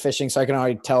daughter fishing, so I can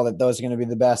already tell that those are going to be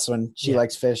the best when she Yeah.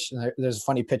 likes fish. And there's a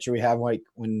funny picture we have, like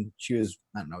when she was,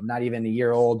 I don't know, not even a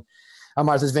year old. I'm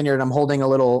Martha's Vineyard. I'm holding a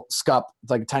little scup,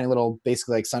 like a tiny little,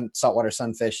 basically like saltwater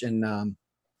sunfish, and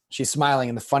she's smiling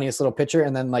in the funniest little picture.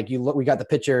 And then like we got the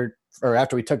picture, or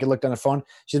after we took it, looked on the phone,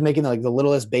 she's making like the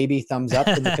littlest baby thumbs up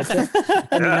in the picture,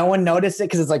 and no one noticed it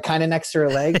because it's like kind of next to her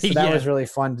leg. So that Yeah. was really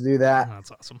fun to do that. Oh,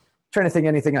 that's awesome. Trying to think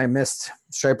anything I missed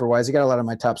striper wise. You got a lot of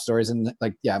my top stories, and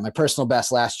like, yeah, my personal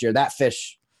best last year, that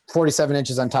fish 47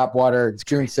 inches on top water,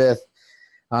 June 5th,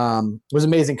 was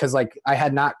amazing. Cause like I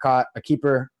had not caught a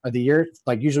keeper of the year.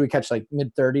 Like usually we catch like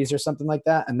mid 30s or something like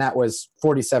that. And that was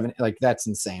 47. Like that's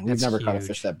insane. We've That's never caught a huge.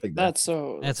 fish that big. There. That's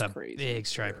a crazy. big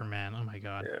striper, man. Oh my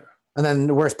god. Yeah. And then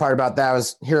the worst part about that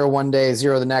was hero one day,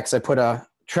 zero the next. I put a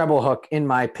treble hook in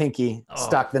my pinky, Oh.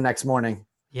 stuck the next morning.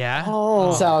 Yeah.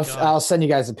 Oh. So my God. I'll send you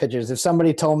guys the pictures. If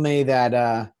somebody told me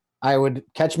that I would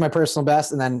catch my personal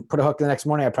best and then put a hook the next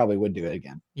morning, I probably would do it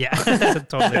again. Yeah.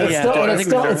 Totally. Yeah, Still- I it's, think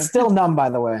still, we it's still numb, by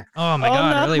the way. Oh my Oh,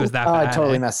 god, no. it really was that Oh, I bad.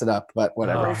 totally eh? messed it up, but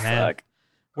whatever. Oh, man. fuck.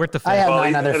 Worth the I have fish. Well,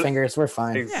 9 other it'll- fingers. We're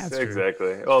fine. Yeah, it's true.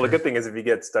 Exactly. Well, the good thing is if you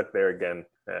get stuck there again,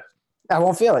 yeah. I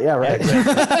won't feel it. Yeah, right.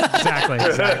 Exactly.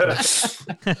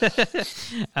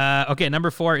 Okay,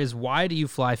 number 4 is why do you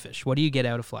fly fish? What do you get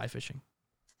out of fly fishing?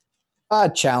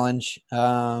 Challenge.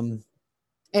 And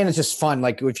it's just fun.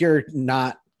 Like if you're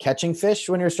not catching fish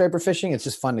when you're striper fishing, it's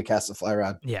just fun to cast a fly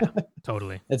rod. Yeah,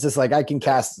 totally. It's just like I can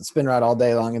cast a spin rod all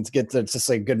day long. It's just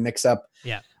like a good mix up.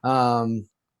 Yeah.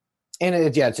 And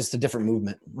it's just a different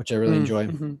movement, which I really enjoy.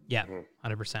 Mhm. Yeah,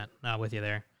 100%. Not with you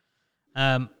there.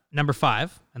 Number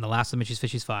 5, and the last of Mitchie's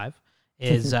Fishies 5,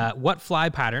 is what fly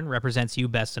pattern represents you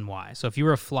best and why? So if you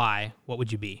were a fly, what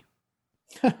would you be?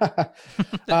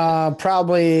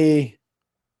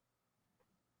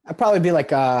 I'd probably be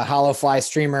like a hollow fly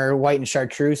streamer, white and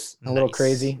chartreuse, a little Nice.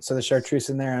 crazy. So the chartreuse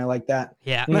in there, I like that.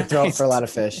 Yeah. You can throw it for a lot of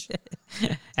fish.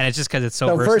 And it's just because it's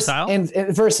so versatile. and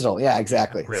versatile. Yeah,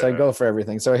 exactly. Yeah. So I go for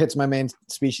everything. So it hits my main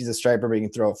species of striper, but you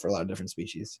can throw it for a lot of different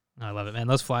species. I love it, man.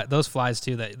 Those flies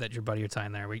too that your buddy are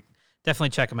tying there. We definitely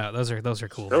check them out. Those are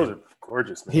cool. Those man. are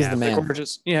gorgeous. Man. He's Yeah. the man.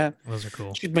 Gorgeous. Yeah. Those are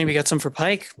cool. Should maybe get some for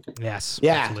Pike. Yes.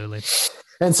 Yeah. Absolutely.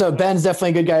 And so Ben's definitely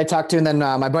a good guy to talk to. And then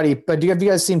my buddy, have you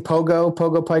guys seen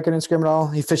Pogo Pike on Instagram at all?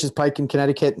 He fishes pike in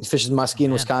Connecticut. He fishes muskie in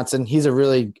man. Wisconsin. He's a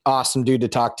really awesome dude to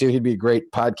talk to. He'd be a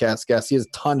great podcast guest. He has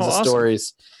tons of awesome.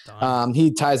 stories. Done.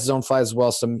 He ties his own flies as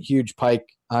well. Some huge pike.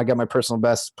 I got my personal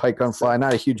best pike on fly.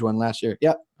 Not a huge one last year.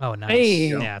 Yep. Oh, nice. Hey.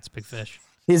 Yeah, it's a big fish.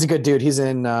 He's a good dude. He's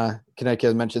in Connecticut,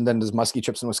 as mentioned, then does muskie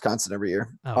trips in Wisconsin every year.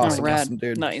 Oh, Awesome, rad. awesome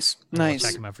dude. Nice. I'll Nice.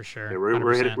 check him out for sure. Yeah,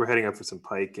 100%. we're heading up for some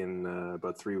pike in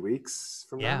about 3 weeks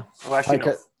from Yeah. now. Oh, actually, Pike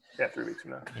no. are- Yeah, 3 weeks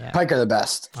from now. Yeah. Pike are the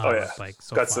best. Oh, yeah. Like,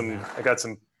 so got fun, some. man. I got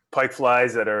some pike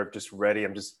flies that are just ready.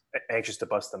 I'm just anxious to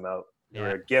bust them out. They Yeah.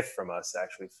 were a gift from us,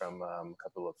 actually, from a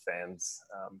couple of fans.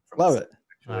 From Love us, it.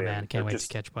 Oh actually, man, and can't they're wait to just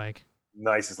catch pike.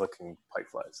 nicest looking pike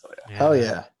flies. So yeah. Hell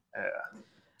yeah. Yeah.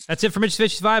 That's it for Mitch's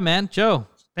Fishes Vibe, man. Joe,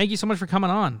 thank you so much for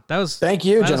coming on. That was Thank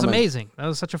you, that was gentlemen. amazing. That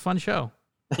was such a fun show.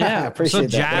 Yeah, I'm so appreciate that.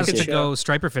 jazzed Thank to you. go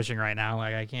striper fishing right now.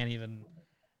 Like I can't even.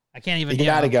 You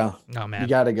gotta go. Oh man. You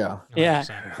gotta go. 100%.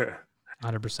 Yeah.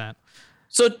 100%.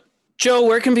 So, Joe,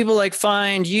 where can people like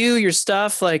find you, your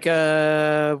stuff? Like,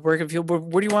 where can people?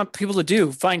 What do you want people to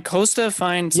do? Find Costa?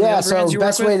 Find some of the Yeah, other brands so you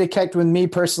best work way with? to connect with me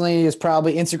personally is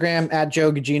probably Instagram at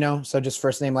Joe Gugino. So just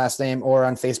first name, last name, or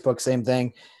on Facebook, same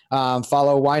thing.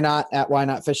 Follow Why Not at Why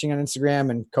Not Fishing on Instagram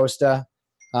and Costa.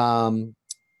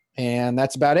 And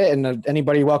that's about it. And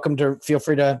anybody welcome to feel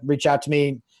free to reach out to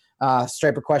me,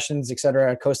 striper questions,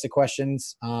 etc., Costa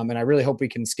questions. And I really hope we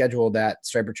can schedule that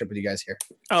striper trip with you guys here.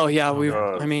 Oh yeah, we.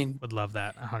 Oh. I mean, Would love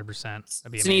that. 100%.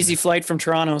 That'd be it's an easy flight from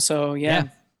Toronto. So yeah. Yeah.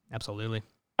 Absolutely.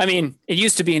 I mean, it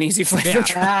used to be an easy flight Yeah. from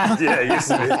Toronto. Yeah, it used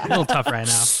to be. A little tough right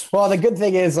now. Well, the good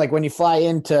thing is, like, when you fly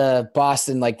into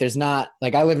Boston, like, there's not,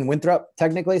 like, I live in Winthrop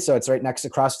technically, so it's right next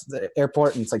across the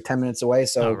airport, and it's like 10 minutes away.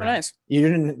 So Oh, right. Nice.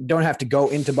 you don't have to go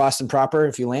into Boston proper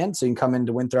if you land. So you can come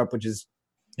into Winthrop, which is,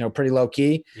 pretty low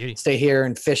key, Beauty. stay here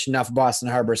and fish enough Boston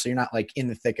Harbor, so you're not like in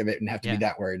the thick of it and have to Yeah. be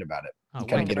that worried about it. Oh, You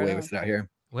kind of wicked. get away with it out here.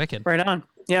 Wicked. Right on.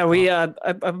 Yeah, we. I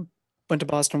went to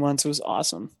Boston once. It was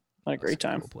awesome. Had a great That's a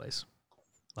time. Cool place.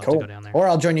 Love Cool. to go down there. Or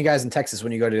I'll join you guys in Texas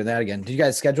when you go to that again. Did you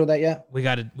guys schedule that yet? We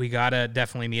gotta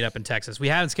definitely meet up in Texas. We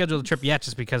haven't scheduled a trip yet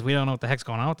just because we don't know what the heck's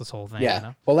going on with this whole thing. Yeah. You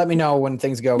know? Well, let me know when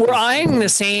things go. We're 'cause- eyeing the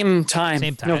same time.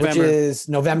 Same time. which November. is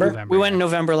November. November, We went in yeah.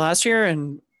 November last year,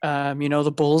 and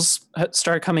the bulls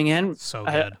started coming in. So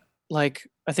I- good. Like,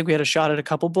 I think we had a shot at a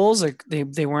couple bulls. Like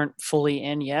they weren't fully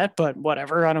in yet, but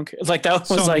whatever. I don't care. Like that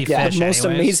So was many like the fish most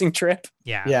anyways. amazing trip.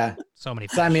 Yeah. Yeah. So many.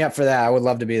 Sign me up for that. I would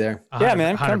love to be there. Yeah,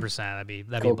 man, come. 100%. That'd be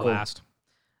Cool, a cool. blast.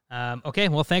 Okay.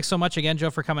 Well, thanks so much again,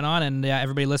 Joe, for coming on, and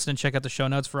everybody listening, check out the show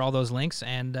notes for all those links,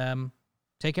 and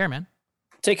take care, man.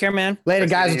 Take care, man. Later, Nice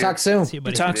to guys. meet We'll you. talk soon. See you, We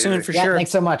buddy. talk soon for Yeah, sure.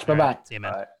 thanks so much. All Bye-bye. right, see you,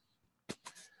 man. All right.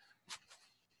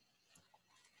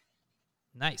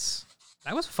 Nice.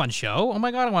 That was a fun show. Oh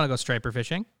my god, I want to go striper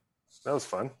fishing. That was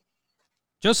fun.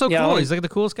 Joe's so Yeah, cool. well, He's like the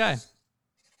coolest guy.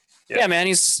 Yeah, man.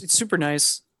 He's super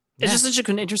nice. It's Yeah. just such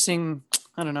an interesting.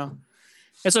 I don't know.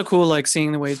 It's so cool, like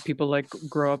seeing the way people like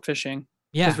grow up fishing.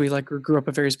 Yeah. Because we like grew up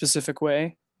a very specific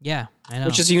way, Yeah. I know.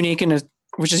 which is unique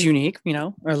which is unique,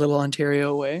 our little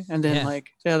Ontario way. And then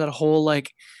Yeah. that whole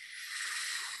like,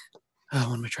 what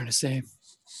am I trying to say?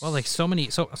 well, like so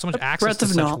much access breadth to of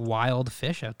such knowledge. wild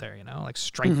fish out there. Like Mm-hmm.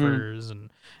 stripers and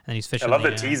he's fishing. I love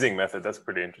the the, teasing method. That's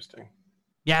pretty interesting.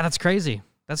 Yeah, that's crazy.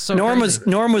 That's so. Norm crazy.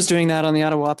 was doing that on the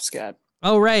Ottawapiskat.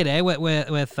 Oh right, eh? With He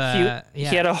yeah.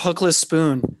 had a hookless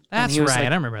spoon. and That's he right. was I like-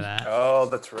 don't remember that. Oh,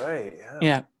 that's right. Yeah.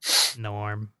 Yeah,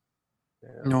 Norm. Yeah.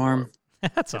 Norm.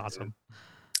 That's awesome.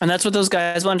 And that's what those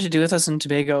guys wanted to do with us in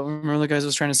Tobago. Remember the guys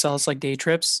was trying to sell us like day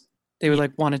trips? They would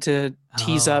like wanted to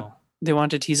tease Oh, up. They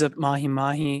wanted to tease up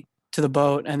mahi to the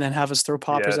boat and then have us throw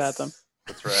poppers at them.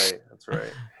 That's right. That's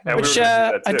right. And Which we were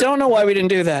gonna do that I too. don't know why we didn't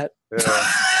do that.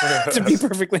 Yeah. To be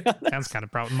perfectly honest. Sounds kind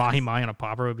of problem. Mahi on a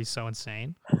popper would be so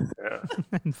insane Yeah.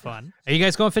 and fun. Are you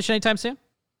guys going fishing anytime soon?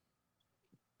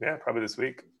 Yeah, probably this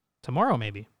week. Tomorrow,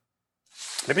 maybe.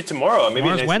 Maybe tomorrow. Maybe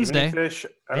Tomorrow's a nice Wednesday. evening fish.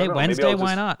 I Hey, don't know. Wednesday, Maybe I'll why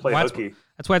just not? Play Why it's- hooky.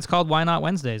 That's why it's called Why Not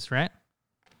Wednesdays, right?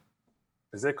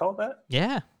 Is it called that?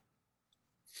 Yeah.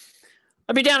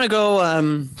 I'd be down to go.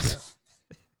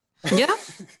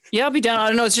 Yeah, I'll be down. I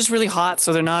don't know. It's just really hot,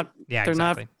 so they're not. Yeah, They're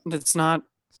exactly. not. It's not.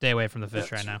 Stay away from the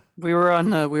fish Yeah, right now. We were on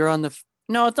the.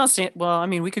 No, it's not. Well, I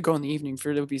mean, we could go in the evening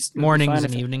for it. Would be it would be Mornings fine and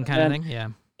if it- evening kind of then thing. Yeah.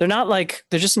 They're not like.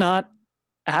 They're just not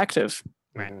active,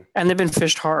 Right. Mhm. and they've been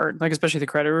fished hard. Like especially the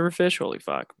Credit River fish. Holy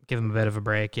fuck. Give them a bit of a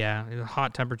break. Yeah.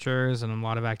 Hot temperatures and a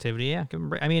lot of activity. Yeah. Give them a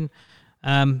break. I mean,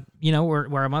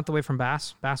 we're a month away from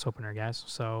bass opener, guys.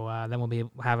 So then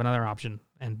we'll have another option.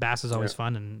 And bass is always Yeah.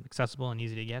 fun and accessible and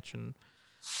easy to catch. And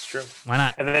It's true. why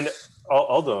not? And then,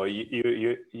 although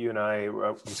you and I,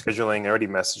 I'm scheduling. I already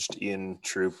messaged Ian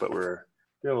Troop, but we're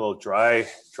doing a little dry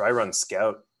run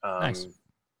scout, Nice.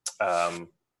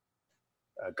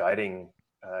 a guiding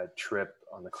trip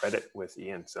on the Credit with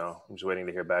Ian. So I'm just waiting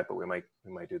to hear back, but we might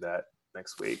do that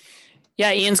next week.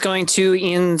 Yeah, Ian's going to.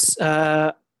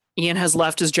 Ian has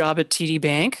left his job at TD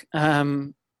Bank.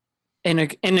 in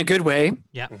a good way.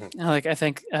 Yeah. Like I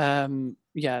think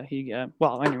he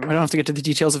well, anyway, I don't have to get to the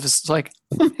details of his like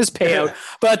his payout,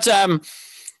 but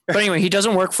anyway, he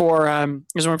doesn't work for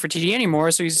TD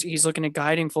anymore, so he's looking at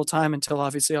guiding full time until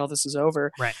obviously all this is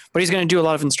over. Right. But he's going to do a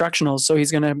lot of instructionals, so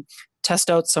he's going to test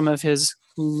out some of his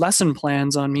lesson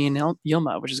plans on me and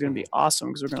Yilma, which is going to be awesome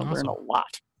because we're going to learn a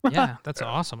lot. Yeah, that's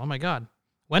awesome. Oh my god,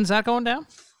 when's that going down?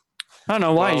 I don't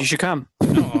know why. Well, you should come.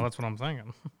 Oh, that's what I'm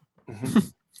thinking.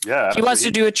 Yeah. He wants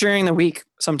to do it during the week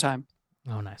sometime.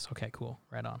 Oh, nice. Okay, cool.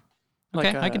 Right on. Like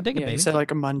Okay, I can dig it, baby. He said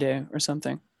like a Monday or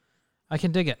something. I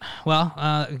can dig it. Well,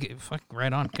 fuck,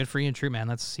 right on. Good for you and True, man.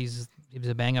 He's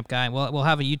a bang up guy. We'll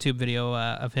have a YouTube video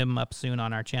of him up soon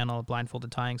on our channel,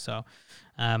 Blindfolded Tying. So,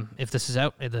 if this is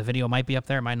out, the video might be up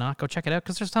there. It might not. Go check it out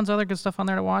because there's tons of other good stuff on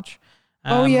there to watch.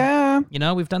 Oh yeah. You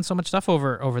know, we've done so much stuff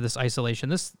over this isolation.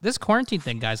 This quarantine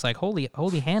thing, guys. Like, holy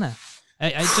Hannah,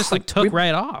 I just like took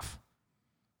right off.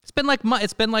 It's been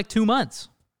like 2 months.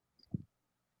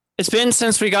 It's been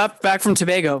since we got back from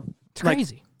Tobago. It's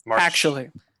crazy. March. Actually.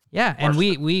 Yeah, and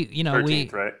March we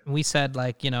 13th, right? we said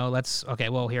like, you know,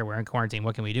 here we're in quarantine.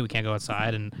 What can we do? We can't go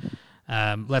outside, and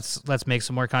let's make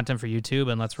some more content for YouTube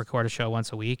and let's record a show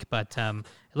once a week. But it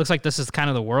looks like this is kind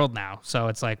of the world now. So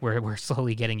it's like we're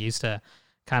slowly getting used to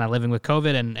kind of living with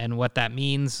COVID and what that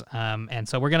means. And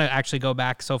so we're gonna actually go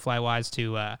back SoFly wise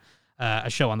to a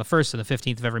show on the 1st and the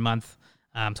 15th of every month.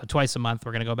 So twice a month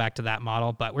we're gonna go back to that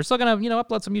model. But we're still gonna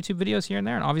upload some YouTube videos here and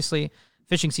there. And obviously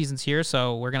fishing season's here,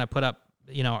 so we're gonna put up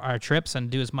our trips and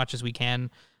do as much as we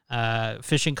can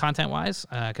fishing content wise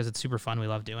because it's super fun. We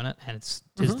love doing it, and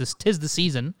tis the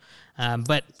season.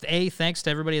 But thanks to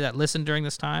everybody that listened during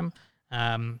this time.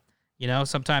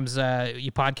 Sometimes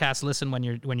you podcast listen when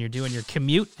you're doing your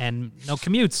commute and no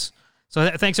commutes. So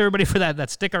thanks everybody for that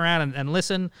stick around and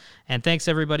listen, and thanks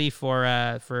everybody for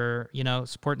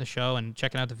supporting the show and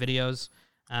checking out the videos.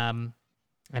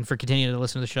 And for continuing to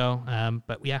listen to the show.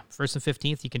 But yeah, 1st and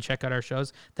 15th, you can check out our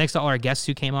shows. Thanks to all our guests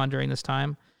who came on during this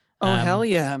time. Oh hell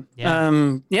yeah. Yeah.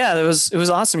 It was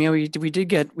awesome. Yeah, we did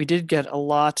get a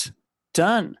lot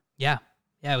done. Yeah.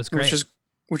 Yeah, it was great.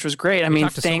 Which was great. I mean,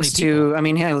 thanks to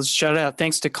let's shout out.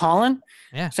 Thanks to Colin.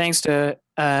 Yeah. Thanks to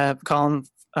Colin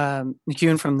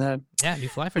McEwen from the New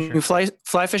Fly Fisher. New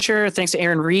Fly Fisher. Thanks to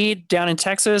Aaron Reed down in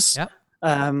Texas. Yep.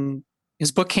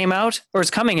 His book came out, or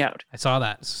it's coming out. I saw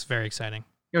that. It's very exciting.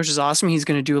 Which is awesome. He's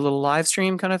going to do a little live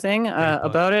stream kind of thing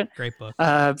about it. Great book.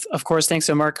 Of course, thanks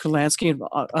to Mark Kulansky.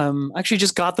 Actually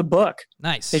just got the book.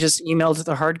 Nice. They just emailed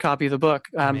the hard copy of the book.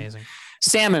 Amazing.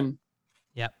 Salmon.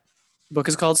 Yep. The book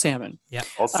is called Salmon. Yep.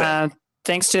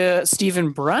 Thanks to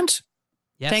Stephen Brunt.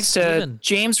 Yes, thanks Steven. to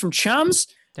James from Chums.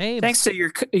 James. Thanks to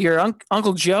your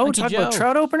Uncle Joe. Talk about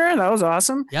trout opener. That was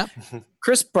awesome. Yep.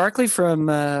 Chris Barkley from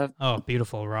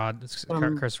beautiful Rod.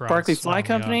 Chris Rod. Barkley Fly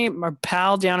Company. My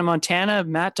pal down in Montana,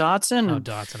 Matt Dotson. Oh,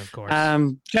 Dotson, of course.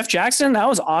 Jeff Jackson. That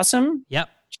was awesome. Yep.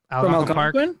 From Algonquin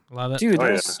Park. Algonquin. Love it. Dude,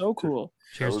 that was so cool.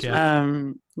 Cheers, Jeff.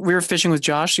 We were fishing with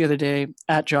Josh the other day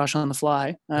at Josh on the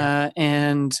Fly,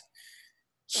 and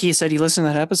he said he listened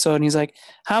to that episode, and he's like,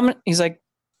 how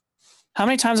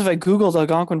many times have I Googled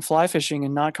Algonquin fly fishing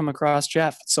and not come across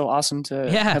Jeff? It's so awesome to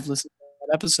have listened to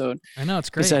that episode. I know,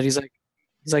 it's great. He said he's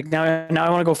like now I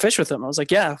want to go fish with him. I was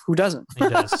like, yeah, who doesn't? He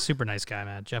does. Super nice guy,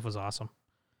 man. Jeff was awesome.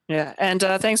 Yeah, and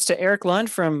thanks to Eric Lund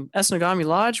from Esnagami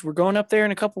Lodge. We're going up there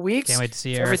in a couple weeks. Can't wait to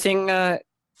see Eric. Everything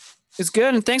is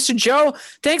good, and thanks to Joe.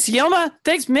 Thanks Yelma.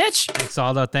 Thanks Mitch. Thanks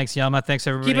Aldo. Thanks Yelma. Thanks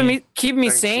everybody. Keeping me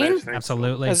sane. Mitch.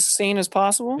 Absolutely. As sane as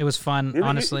possible. It was fun.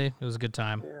 Honestly, it was a good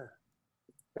time.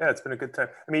 Yeah, it's been a good time.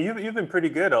 I mean, you've been pretty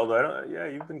good, although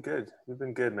you've been good. You've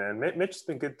been good, man. Mitch's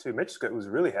been good too. Mitch was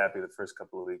really happy the first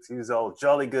couple of weeks. He was all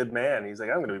jolly good man. He's like,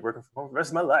 I'm going to be working from home for the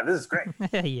rest of my life. This is great.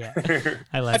 Yeah,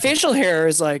 I like my facial hair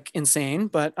is like insane,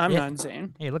 but I'm not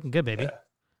insane. Hey, you're looking good, baby. Yeah.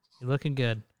 You're looking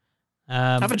good.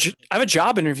 I have a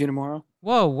job interview tomorrow.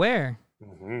 Whoa, where?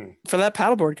 For that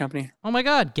paddleboard company. Oh my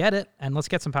God, get it, and let's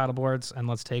get some paddleboards and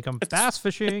let's take them bass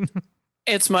fishing.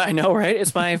 I know, right?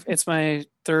 It's my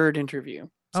third interview.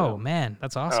 So. Oh man,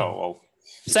 that's awesome. Oh well.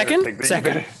 Second.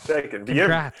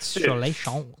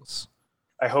 Congratulations.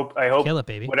 I hope. Kill it,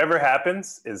 baby. Whatever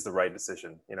happens is the right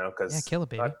decision. Because kill it,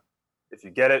 baby. If you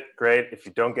get it, great. If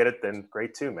you don't get it, then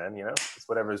great too, man. It's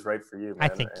whatever is right for you, man. I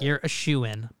think you're a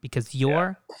shoo-in because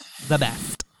you're the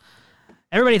best.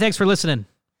 Everybody, thanks for listening.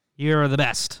 You're the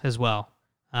best as well.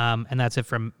 And that's it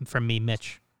from me,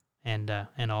 Mitch, and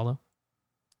Aldo.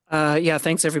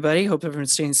 Thanks everybody. Hope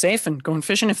everyone's staying safe and going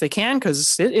fishing if they can,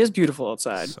 because it is beautiful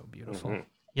outside. So beautiful.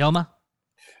 Yelma.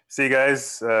 See you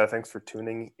guys. Thanks for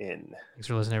tuning in. Thanks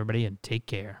for listening, everybody, and take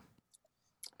care.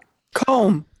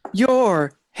 Comb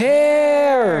your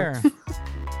hair.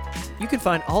 You can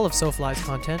find all of SoFly's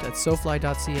content at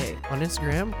SoFly.ca. On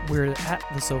Instagram, we're at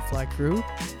the SoFly Crew.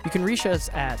 You can reach us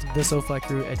at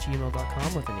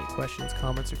thesoflycrew@gmail.com with any questions,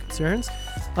 comments, or concerns.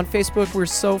 On Facebook, we're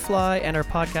SoFly, and our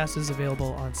podcast is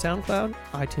available on SoundCloud,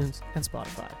 iTunes, and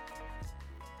Spotify.